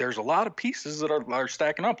 Like, there's a lot of pieces that are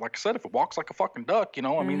stacking up. Like I said, if it walks like a fucking duck, I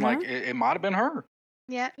mean, like it might have been her.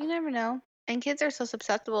 Yeah, you never know. And kids are so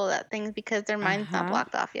susceptible to things because their mind's not Uh-huh.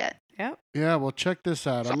 blocked off yet. Yep. Yeah, well, check this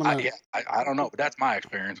out. So I'm gonna. I don't know, but that's my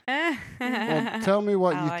experience. Well, tell me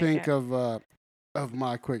what I you like think it. of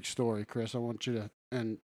my quick story, Chris. I want you to,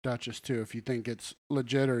 and Duchess too, if you think it's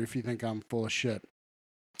legit or if you think I'm full of shit.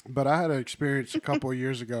 But I had an experience a couple of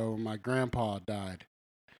years ago when my grandpa died.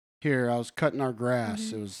 Here, I was cutting our grass.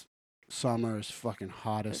 Mhm. It was summer. It's fucking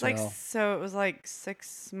hot It as was like hell. so. It was like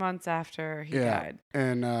 6 months after he Yeah, died.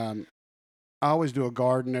 and I always do a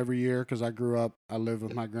garden every year because I grew up. I lived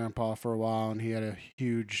with my grandpa for a while, and he had a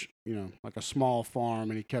huge, like a small farm,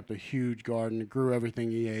 and he kept a huge garden. It grew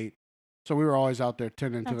everything he ate. So we were always out there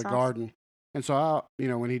tending to That's the awesome. garden. And so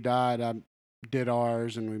when he died, I did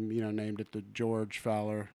ours, and we, named it the George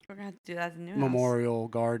Fowler We're gonna have to do that at the new house. Memorial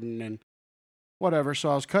Garden and whatever.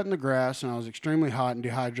 So I was cutting the grass, and I was extremely hot and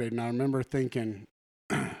dehydrated. And I remember thinking,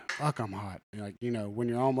 "Fuck, I'm hot." Like when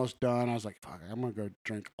you're almost done, I was like, "Fuck, I'm gonna go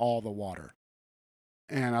drink all the water."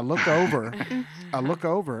 And I look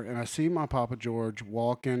over, and I see my Papa George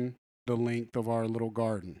walking the length of our little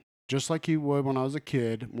garden, just like he would when I was a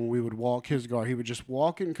kid. When we would walk his garden, he would just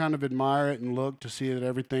walk it and kind of admire it and look to see that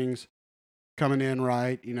everything's coming in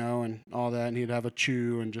right, and all that. And he'd have a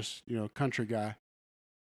chew and just, country guy.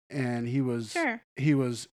 And he was Sure.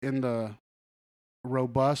 in the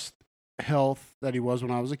robust health that he was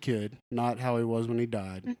when I was a kid, not how he was when he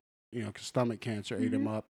died. Mm. Because stomach cancer ate him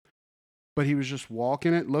Mhm. up. But he was just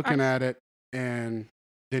walking it, looking Us- at it, and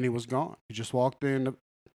then he was gone. He just walked in.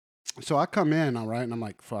 So I come in, all right, and I'm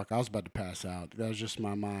like, fuck, I was about to pass out. That was just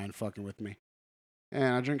my mind fucking with me.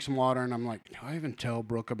 And I drink some water, and I'm like, do I even tell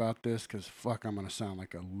Brooke about this? Because fuck, I'm going to sound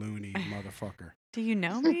like a loony motherfucker. Do you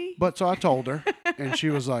know me? But so I told her, and she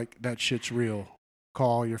was like, that shit's real.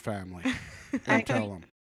 Call your family and tell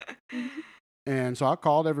them. And so I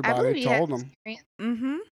called I everybody, believe you had told this them. experience.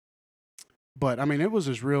 Mm-hmm. But I mean, it was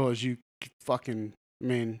as real as you fucking. I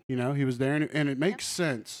mean, he was there, and it makes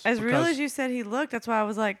sense. As real because- as you said he looked, that's why I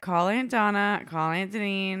was like, call Aunt Donna, call Aunt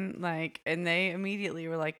Deneen, and they immediately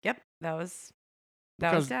were like, yep, that was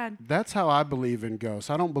because Dad. That's how I believe in ghosts.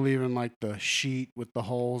 I don't believe in like the sheet with the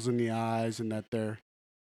holes in the eyes and that they're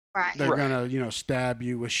Right. they're Right. gonna stab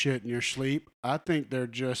you with shit in your sleep. I think they're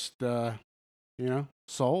just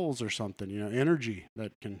souls or something. Energy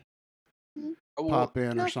that can Well, pop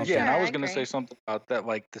in No, or for something. yeah, and sure, I I was gonna agree. say something about that,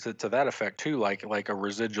 like to that effect too, like a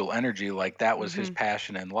residual energy, like that was his Mhm.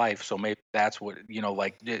 passion in life. So maybe that's what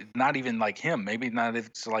like not even like him. Maybe not if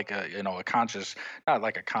it's like a conscious, not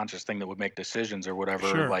like a conscious thing that would make decisions or whatever.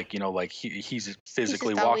 Sure. Like like he's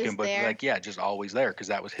physically just always walking, but there. like just always there because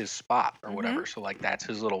that was his spot or Mhm. whatever. So like that's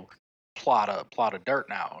his little plot of dirt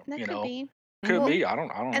now. That could be. Could Well, be. I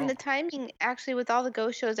don't And know. the timing, actually, with all the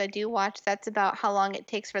ghost shows I do watch, that's about how long it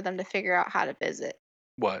takes for them to figure out how to visit.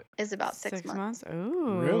 What? Is about 6 months.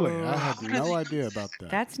 Ooh. Really, I had How do no they idea know about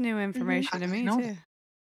that. That's new information How to do they me know too.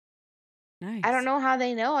 Nice. I don't know how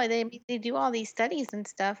they know. They do all these studies and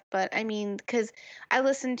stuff, but I mean, because I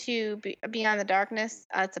listen to Beyond the Darkness.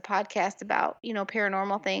 It's a podcast about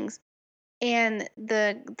paranormal things, and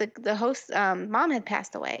the host mom had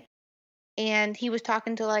passed away, and he was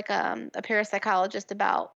talking to like a parapsychologist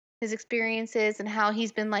about his experiences and how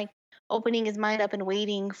he's been like opening his mind up and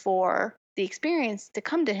waiting for the experience to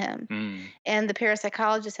come to him. Mm. And the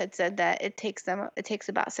parapsychologist had said that it takes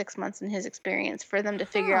about 6 months in his experience for them to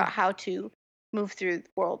figure Huh. out how to move through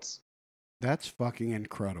worlds. That's fucking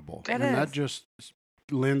incredible. That and that is. just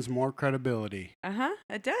lends more credibility.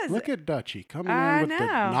 It does. Look at Dutchie coming I in with the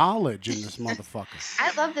know. knowledge in this motherfucker.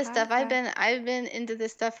 I love this stuff. Okay. I've been into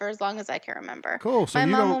this stuff for as long as I can remember. Cool. So My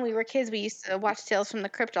you mom, when don't. we were kids, we used to watch Tales from the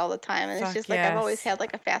Crypt all the time, and it's Fuck just like I've always yes. had like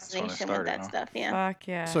a when it fascination started, with that huh? stuff. Yeah. Fuck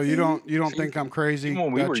yeah. So you don't See, think I'm crazy? Even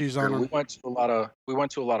when we were Dutchie's younger, on we a. went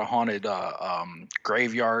to a lot of haunted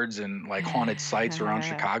graveyards and like haunted sites around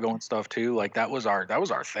Chicago and stuff too. Like that was our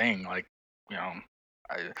thing. Like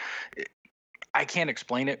I it, I can't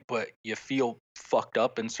explain it, but you feel fucked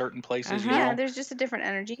up in certain places. Uh-huh. Yeah, there's just a different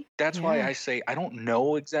energy. That's why Yeah. I say I don't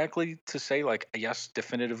know exactly to say like yes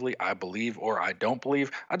definitively I believe or I don't believe.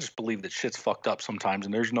 I just believe that shit's fucked up sometimes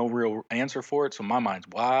and there's no real answer for it. So my mind's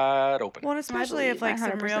wide open. Well, and especially if believe, like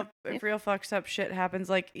some 100%. real fucked up shit happens,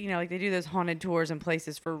 like like they do those haunted tours in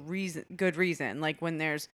places for good reason. Like when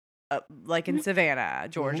there's like in Savannah,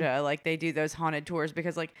 Georgia, like they do those haunted tours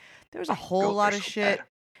because like there's a whole Go lot there of so shit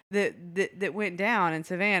bad. that went down in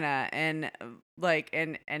Savannah and like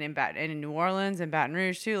and in New Orleans and Baton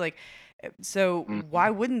Rouge too. Like so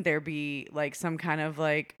why wouldn't there be like some kind of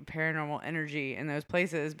like paranormal energy in those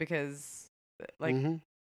places? Because like Mhm.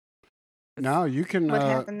 No, you can. What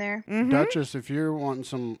happened there? mhm. Duchess, if you're wanting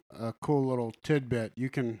some cool little tidbit, you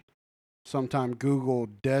can sometime Google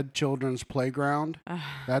Dead Children's Playground.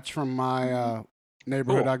 That's from my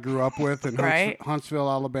neighborhood Cool. I grew up with in Right. Huntsville,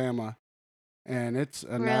 Alabama. And it's a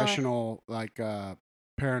Really? national, like,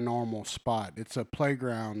 paranormal spot. It's a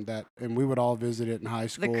playground and we would all visit it in high the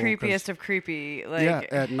school. 'cause- creepiest of creepy. Like, yeah,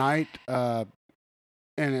 at night.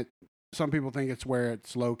 And some people think it's where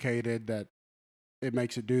it's located that it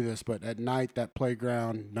makes it do this, but at night, that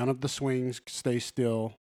playground, none of the swings stay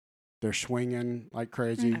still. They're swinging like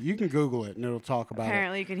crazy. You can Google it and it'll talk about it.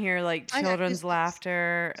 apparently you can hear like I got children's goosebumps.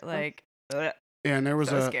 laughter. Like, And there was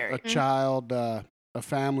So a scary. child, a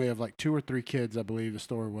family of like 2 or 3 kids, I believe the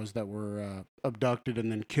story was, that were abducted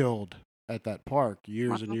and then killed at that park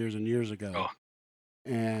years and Wow. years and years ago. Oh.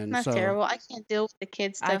 And That's so terrible. I can't deal with the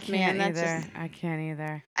kid I stuff, man. can't That's either. just I can't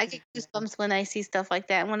either. I get goosebumps when I see stuff like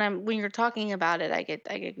that. When you're talking about it, I get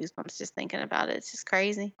goosebumps just thinking about it. It's just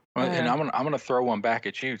crazy. Well, and Uh. I'm gonna throw one back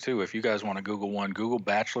at you too. If you guys want to Google one, Google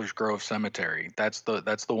Bachelor's Grove Cemetery. That's the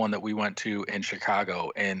one that we went to in Chicago,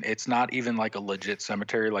 and it's not even like a legit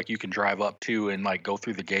cemetery. Like you can drive up to and like go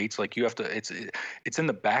through the gates. Like you have to. It's in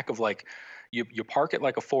the back of like. You park it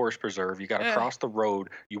like a forest preserve. You got to Ugh. cross the road.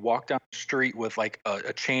 You walk down the street with like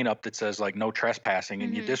a chain up that says like no trespassing,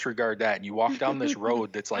 and you Mhm. disregard that. And you walk down this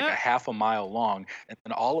road that's like a half a mile long, and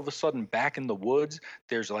then all of a sudden, back in the woods,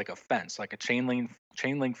 there's like a fence, like a chain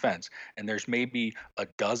link fence, and there's maybe a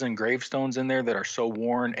dozen gravestones in there that are so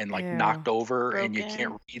worn and like knocked Ew. over, and you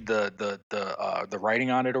can't read the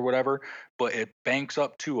writing on it or whatever. But it banks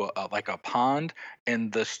up to like a pond,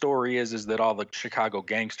 and the story is that all the Chicago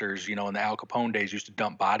gangsters, in the Al Capone days, used to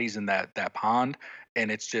dump bodies in that pond, and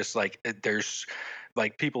it's just like there's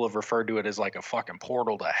like people have referred to it as like a fucking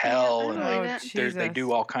portal to hell, I and believe like it. they do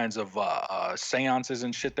Jesus. all kinds of seances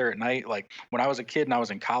and shit there at night. Like when I was a kid and I was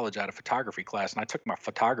in college, I had a photography class, and I took my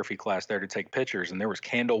photography class there to take pictures, and there was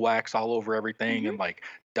candle wax all over everything, and like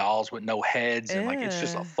dolls with no heads, and like it's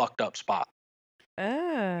just a Ew. fucked up spot.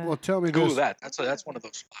 well, tell me Google this. that. That's one of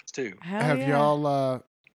those spots too. Hell Have yeah. y'all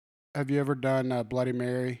have you ever done Bloody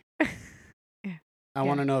Mary? Yeah. I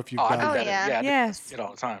want to know if you've Oh, I done do Oh, it. that. yeah. Yeah, I do that Yes. shit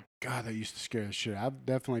all the time. God, that used to scare the shit. I've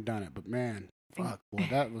definitely done it, but man, Think- fuck, boy,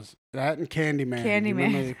 that and Candyman. You remember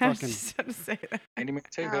Candyman. the I was fucking just about to say that. Candyman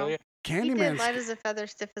too. Oh. Hell yeah. He did Candyman. light as a feather,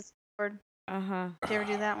 stiff as a sword. Did you ever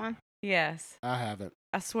do that one? Yes. I haven't.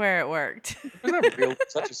 I swear it worked. It's not real.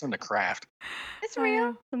 Such as in the craft. It's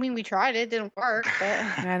real. I mean, we tried it. It didn't work, but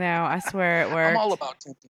I know. I swear it worked. I'm all about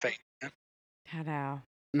tempting fate. Man. I know.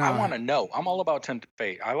 No, I want to know. I'm all about tempting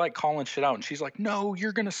fate. I like calling shit out, and she's like, "No,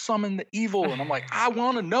 you're gonna summon the evil," and I'm like, "I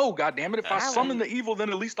want to know. God damn it! If I I summon will- the evil, then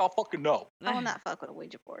at least I'll fucking know." I will not fuck with a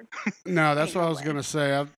Ouija board. No, that's Ain't what I no was way. gonna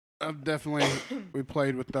say. I've definitely we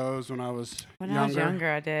played with those when I was When younger. I was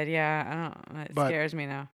younger, I did. Yeah. I don't. It But- scares me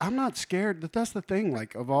now. I'm not scared. That's the thing.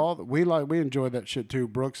 Like of all we enjoy that shit too.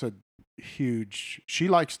 Brooke's a huge. She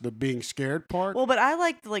likes the being scared part. Well, but I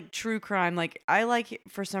like true crime. Like I like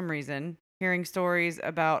for some reason hearing stories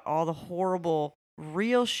about all the horrible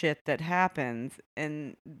real shit that happens,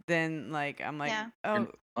 and then like I'm like, Yeah. oh,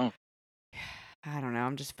 Oh. I don't know.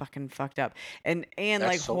 I'm just fucking fucked up, and That's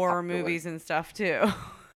like so horror popular. movies and stuff too.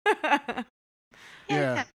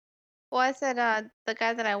 Yeah. Well, I said the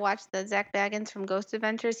guy that I watched, the Zach Baggins from Ghost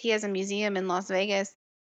Adventures, he has a museum in Las Vegas,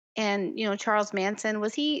 and Charles Manson,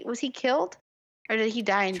 was he killed, or did he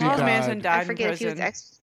die in He jail? Charles died. Manson I died in forget if he was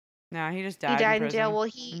prison. No, he just he died. died in in jail. prison. Well,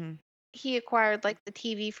 he Mhm. he acquired like the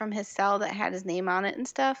TV from his cell that had his name on it and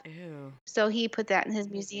stuff. Ew. So he put that in his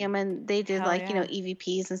museum, and they did Hell like yeah.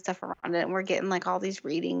 EVPs and stuff around it, and we're getting like all these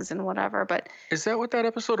readings and whatever. But Is that what that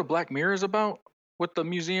episode of Black Mirror is about? With the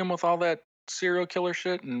museum with all that serial killer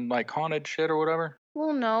shit and like haunted shit or whatever?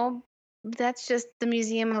 well, no, that's just the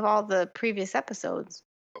museum of all the previous episodes.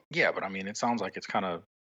 Yeah, but I mean, it sounds like it's kind of.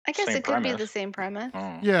 I guess Same it could be the premise. same premise.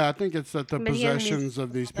 Oh. Yeah, I think it's that the But he has possessions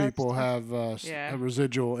of these other people stuff. have Yeah.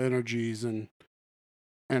 residual energies and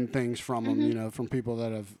things from them, Mhm. from people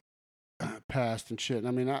that have passed and shit.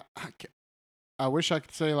 I mean, I wish I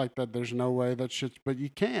could say like that. There's no way that shit, but you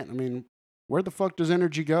can't. I mean, where the fuck does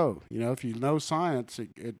energy go? If you know science,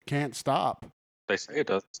 it can't stop. They say it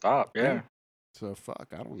doesn't stop. Yeah. Yeah. So fuck,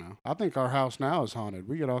 I don't know. I think our house now is haunted.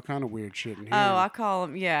 We get all kind of weird shit in here. Oh, I call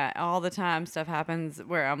them. Yeah, all the time stuff happens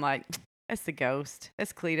where I'm like, it's the ghost.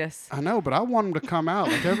 It's Cletus. I know, but I want them to come out.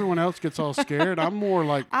 Like everyone else gets all scared. I'm more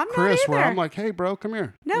like I'm not Chris, where I'm either. like, hey, bro, come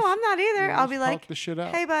here. No, I'm not either. I'll be let's talk like, the shit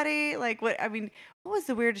out. hey, buddy. Like, what? I mean, what was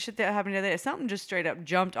the weirdest shit that happened the other day? Something just straight up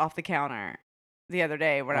jumped off the counter the other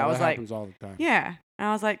day when Oh, I was that like, happens all the time. yeah. And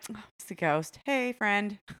I was like, oh, it's the ghost. Hey,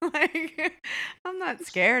 friend. Like, I'm not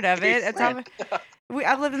scared of it. It's friend.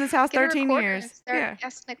 I've lived in this house Get a 13 recorder years. and start Yeah.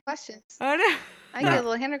 asking it questions. Oh, no. I get a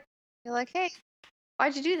little hint. You're like, hey,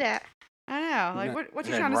 why'd you do that? I know. Like, No. what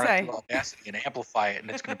you And trying then to run say? through Audacity and amplify it, and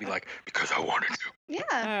it's gonna be like, because I wanted to.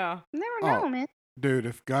 Yeah. Oh. You never Oh. know, man. Dude,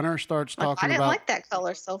 if Gunner starts Like, I talking didn't about like that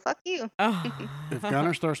color, so fuck you. if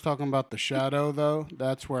Gunner starts talking about the shadow though,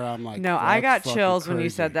 that's where I'm like, No, I got that's fucking chills when you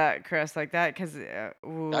said crazy. that, Chris, like that, because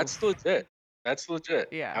That's legit. That's legit.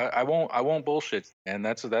 Yeah. I won't bullshit, and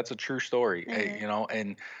that's a true story. Mhm. You know,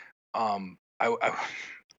 and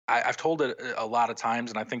I've told it a lot of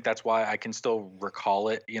times, and I think that's why I can still recall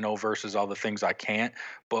it, you know, versus all the things I can't.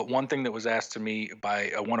 But one thing that was asked to me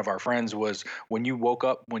by one of our friends was, when you woke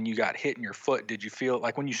up, when you got hit in your foot, did you feel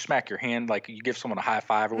like when you smack your hand, like you give someone a high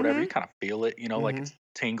five or whatever, Mhm. you kind of feel it, you know, like it's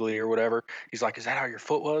tingly or whatever. He's like, is that how your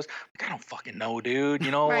foot was? Like, I don't fucking know, dude.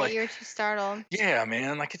 You know, Right, like, you were too startled. yeah,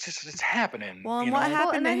 man, like it's happening. Well, and you what know? Well,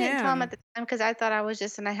 happened and to I didn't tell him him? at the time because I thought I was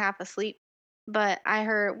just in a half asleep. But I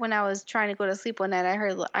heard when I was trying to go to sleep one night,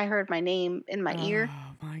 I heard my name in my ear.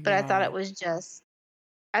 Oh my But I thought it God. was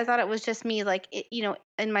just me, like you know,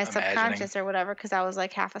 in my Imagining. subconscious or whatever, because I was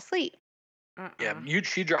like half asleep. Yeah, Uh-uh.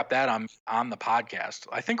 she dropped that on the podcast.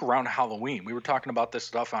 I think around Halloween. We were talking about this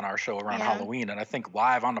stuff on our show around Yeah. Halloween, and I think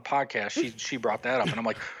live on the podcast she brought that up, and I'm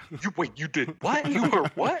like, you did what? You were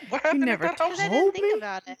what? What happened never at that house? Because I Told didn't think me?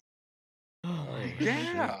 about it. Oh my God.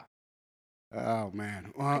 Yeah. Oh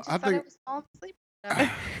man. I Well, just I thought I think was falling asleep.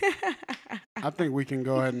 I think we can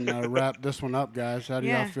go ahead and wrap this one up, guys. How do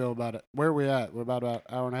y'all Yeah. feel about it? Where are we at? We're about an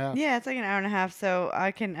hour and a half. Yeah, it's like an hour and a half, so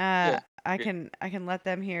I can Yeah. I can let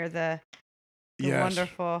them hear the Yes.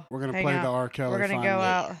 wonderful. We're gonna Hang play on. the R. Kelly. We're gonna go finally.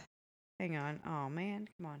 out. Hang on. Oh man,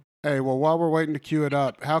 come on. Hey, well, while we're waiting to cue it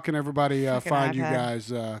up, how can everybody Fucking find you iPad.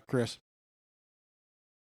 guys, Chris?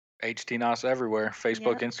 HTNOS everywhere.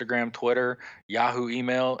 Facebook, Yep. Instagram, Twitter, Yahoo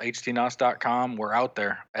email, htnos.com. We're out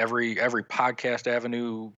there. Every podcast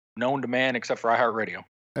avenue known to man except for iHeartRadio.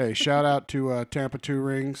 Hey, shout out to Tampa Two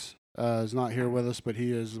Rings. Is not here with us, but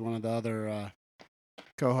he is one of the other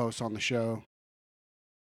co-hosts on the show.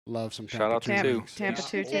 Love some Shout Tampa out to Two Two. Rings. Tampa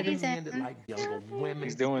Two Titties Titties. and-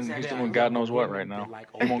 He's doing God knows what right now.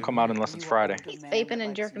 He won't come out unless it's Friday. He's vaping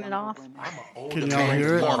and jerking it off. I'm an older Can y'all man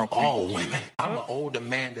hear that it? love all women. I'm an older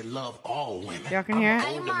man that love all women. Y'all can hear I'm it?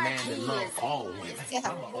 an older man that love all women. Yeah.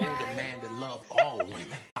 I'm an older man that love all women.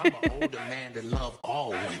 I'm an older man that love all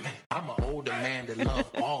women. I'm an older man that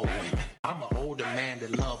love all women. I'm an older man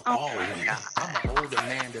that love all women. I'm an older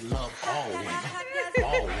man that love all women.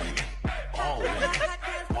 All women. All women.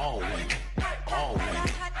 All women. All women.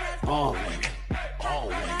 All women. All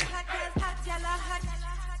women.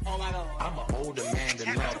 I'm an older man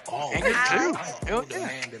that love all Hang women. it too. I'm an Hell older yeah.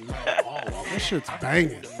 man that love all women. That shit's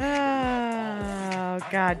banging. Oh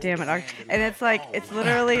God damn it! And it's like it's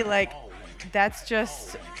literally like that's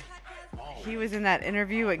just he was in that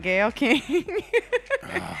interview with Gayle King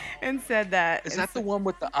and said that. Is and that the so- one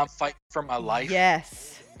with the I'm fighting for my life?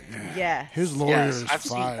 Yes. Yes. His lawyer Yes, is I've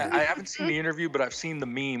seen. fire. I haven't seen the interview, but I've seen the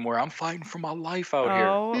meme where I'm fighting for my life out here.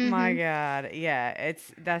 Oh my Mhm. God. Yeah.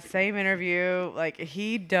 It's that same interview. Like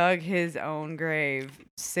he dug his own grave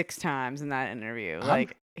 6 times in that interview.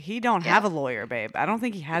 Like he don't have a lawyer, babe. I don't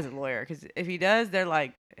think he has a lawyer because if he does, they're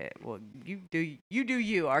like, well, you do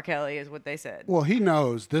you, R. Kelly is what they said. Well, he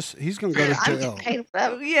knows this. He's gonna go to I'm jail. getting paid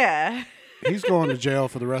whatever. Yeah. He's going to jail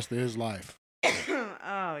for the rest of his life.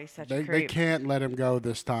 Oh, he's such a They creep. can't let him go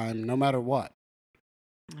this time, no matter what.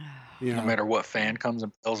 You know, No matter what fan comes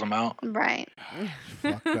and fills them out. Right.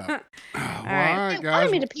 fucked up. Well, all right. right, They guys.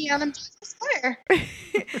 wanted me to pee on them just to swear.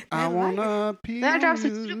 I wanna pee. Then I drop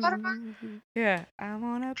some on peanut you. butter on Yeah, I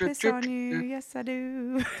wanna Drip, piss drip, on you. drip. Yes, I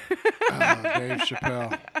do. Dave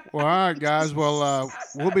Chappelle. Well, all right, guys. Well,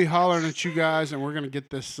 we'll be hollering at you guys, and we're gonna get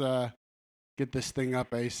this thing up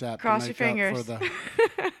ASAP. Cross to your make up fingers.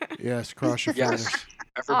 for the yes, cross your Yes. fingers.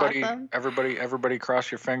 Awesome. Everybody,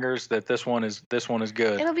 cross your fingers that this one is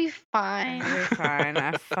good. It'll be fine. You're fine.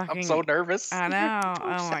 I fucking. I'm so nervous. I know.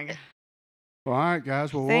 Oh my God. Well, all right,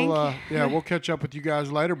 guys. Well, Thank we'll you. we'll catch up with you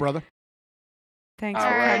guys later, brother. Thanks All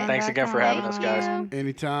for right. coming Thanks back again for having us, guys. on.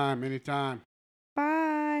 Anytime, anytime.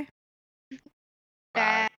 Bye.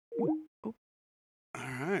 Bye. All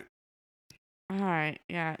right. All right.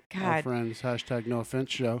 Yeah. Our God. friends, hashtag no offense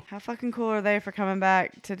show. How fucking cool are they for coming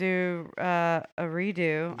back to do a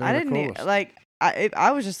redo? They're I the didn't coolest. like.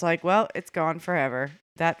 I was just like, well, it's gone forever.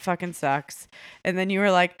 That fucking sucks. And then you were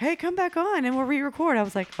like, hey, come back on and we'll re-record. I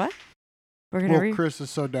was like, what? We're gonna Well, Chris is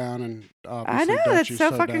so down, and I obviously know that's Dutchie's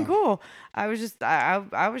so fucking down. cool. I was just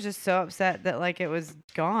I was just so upset that like it was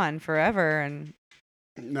gone forever and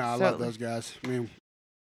No, I So- love those guys. I mean,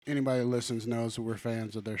 anybody that listens knows that we're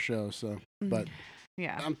fans of their show. So, but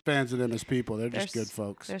yeah. I'm fans of them as people. They're just There's- good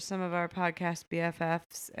folks. They're some of our podcast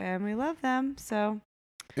BFFs and we love them. So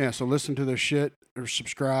Yeah, so listen to their shit or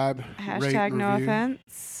subscribe. rate, Hashtag and no review.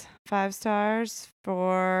 offense. 5 stars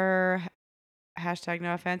for hashtag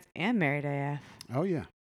no offense and Married AF. Oh, yeah.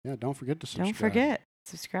 Yeah, don't forget to subscribe. Don't forget.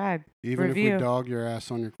 Subscribe. Even if review. we dog your ass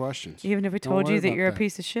on your questions. Even if we Don't told worry you that about you're a that.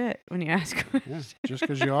 piece of shit when you ask Yeah, questions. just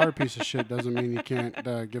because you are a piece of shit doesn't mean you can't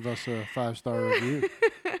give us a 5-star review.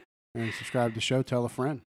 And subscribe to the show. Tell a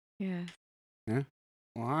friend. Yeah. Well,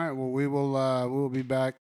 all right. Well, we will be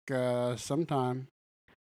back sometime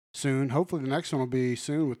soon. Hopefully, the next one will be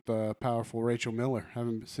soon with the powerful Rachel Miller.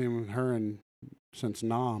 Haven't seen her since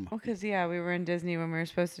Nam. Well, because, we were in Disney when we were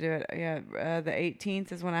supposed to do it. Yeah, the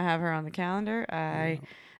 18th is when I have her on the calendar. I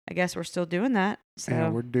guess we're still doing that. So Yeah,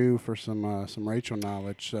 we're due for some Rachel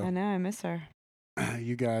knowledge. So I know, I miss her.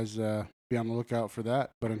 you guys be on the lookout for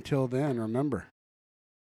that. But until then, remember,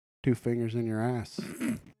 2 fingers in your ass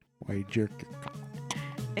while you jerk it.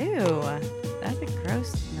 Ew, that's a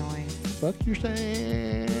gross noise. Fuck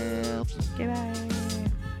yourselves. Goodbye.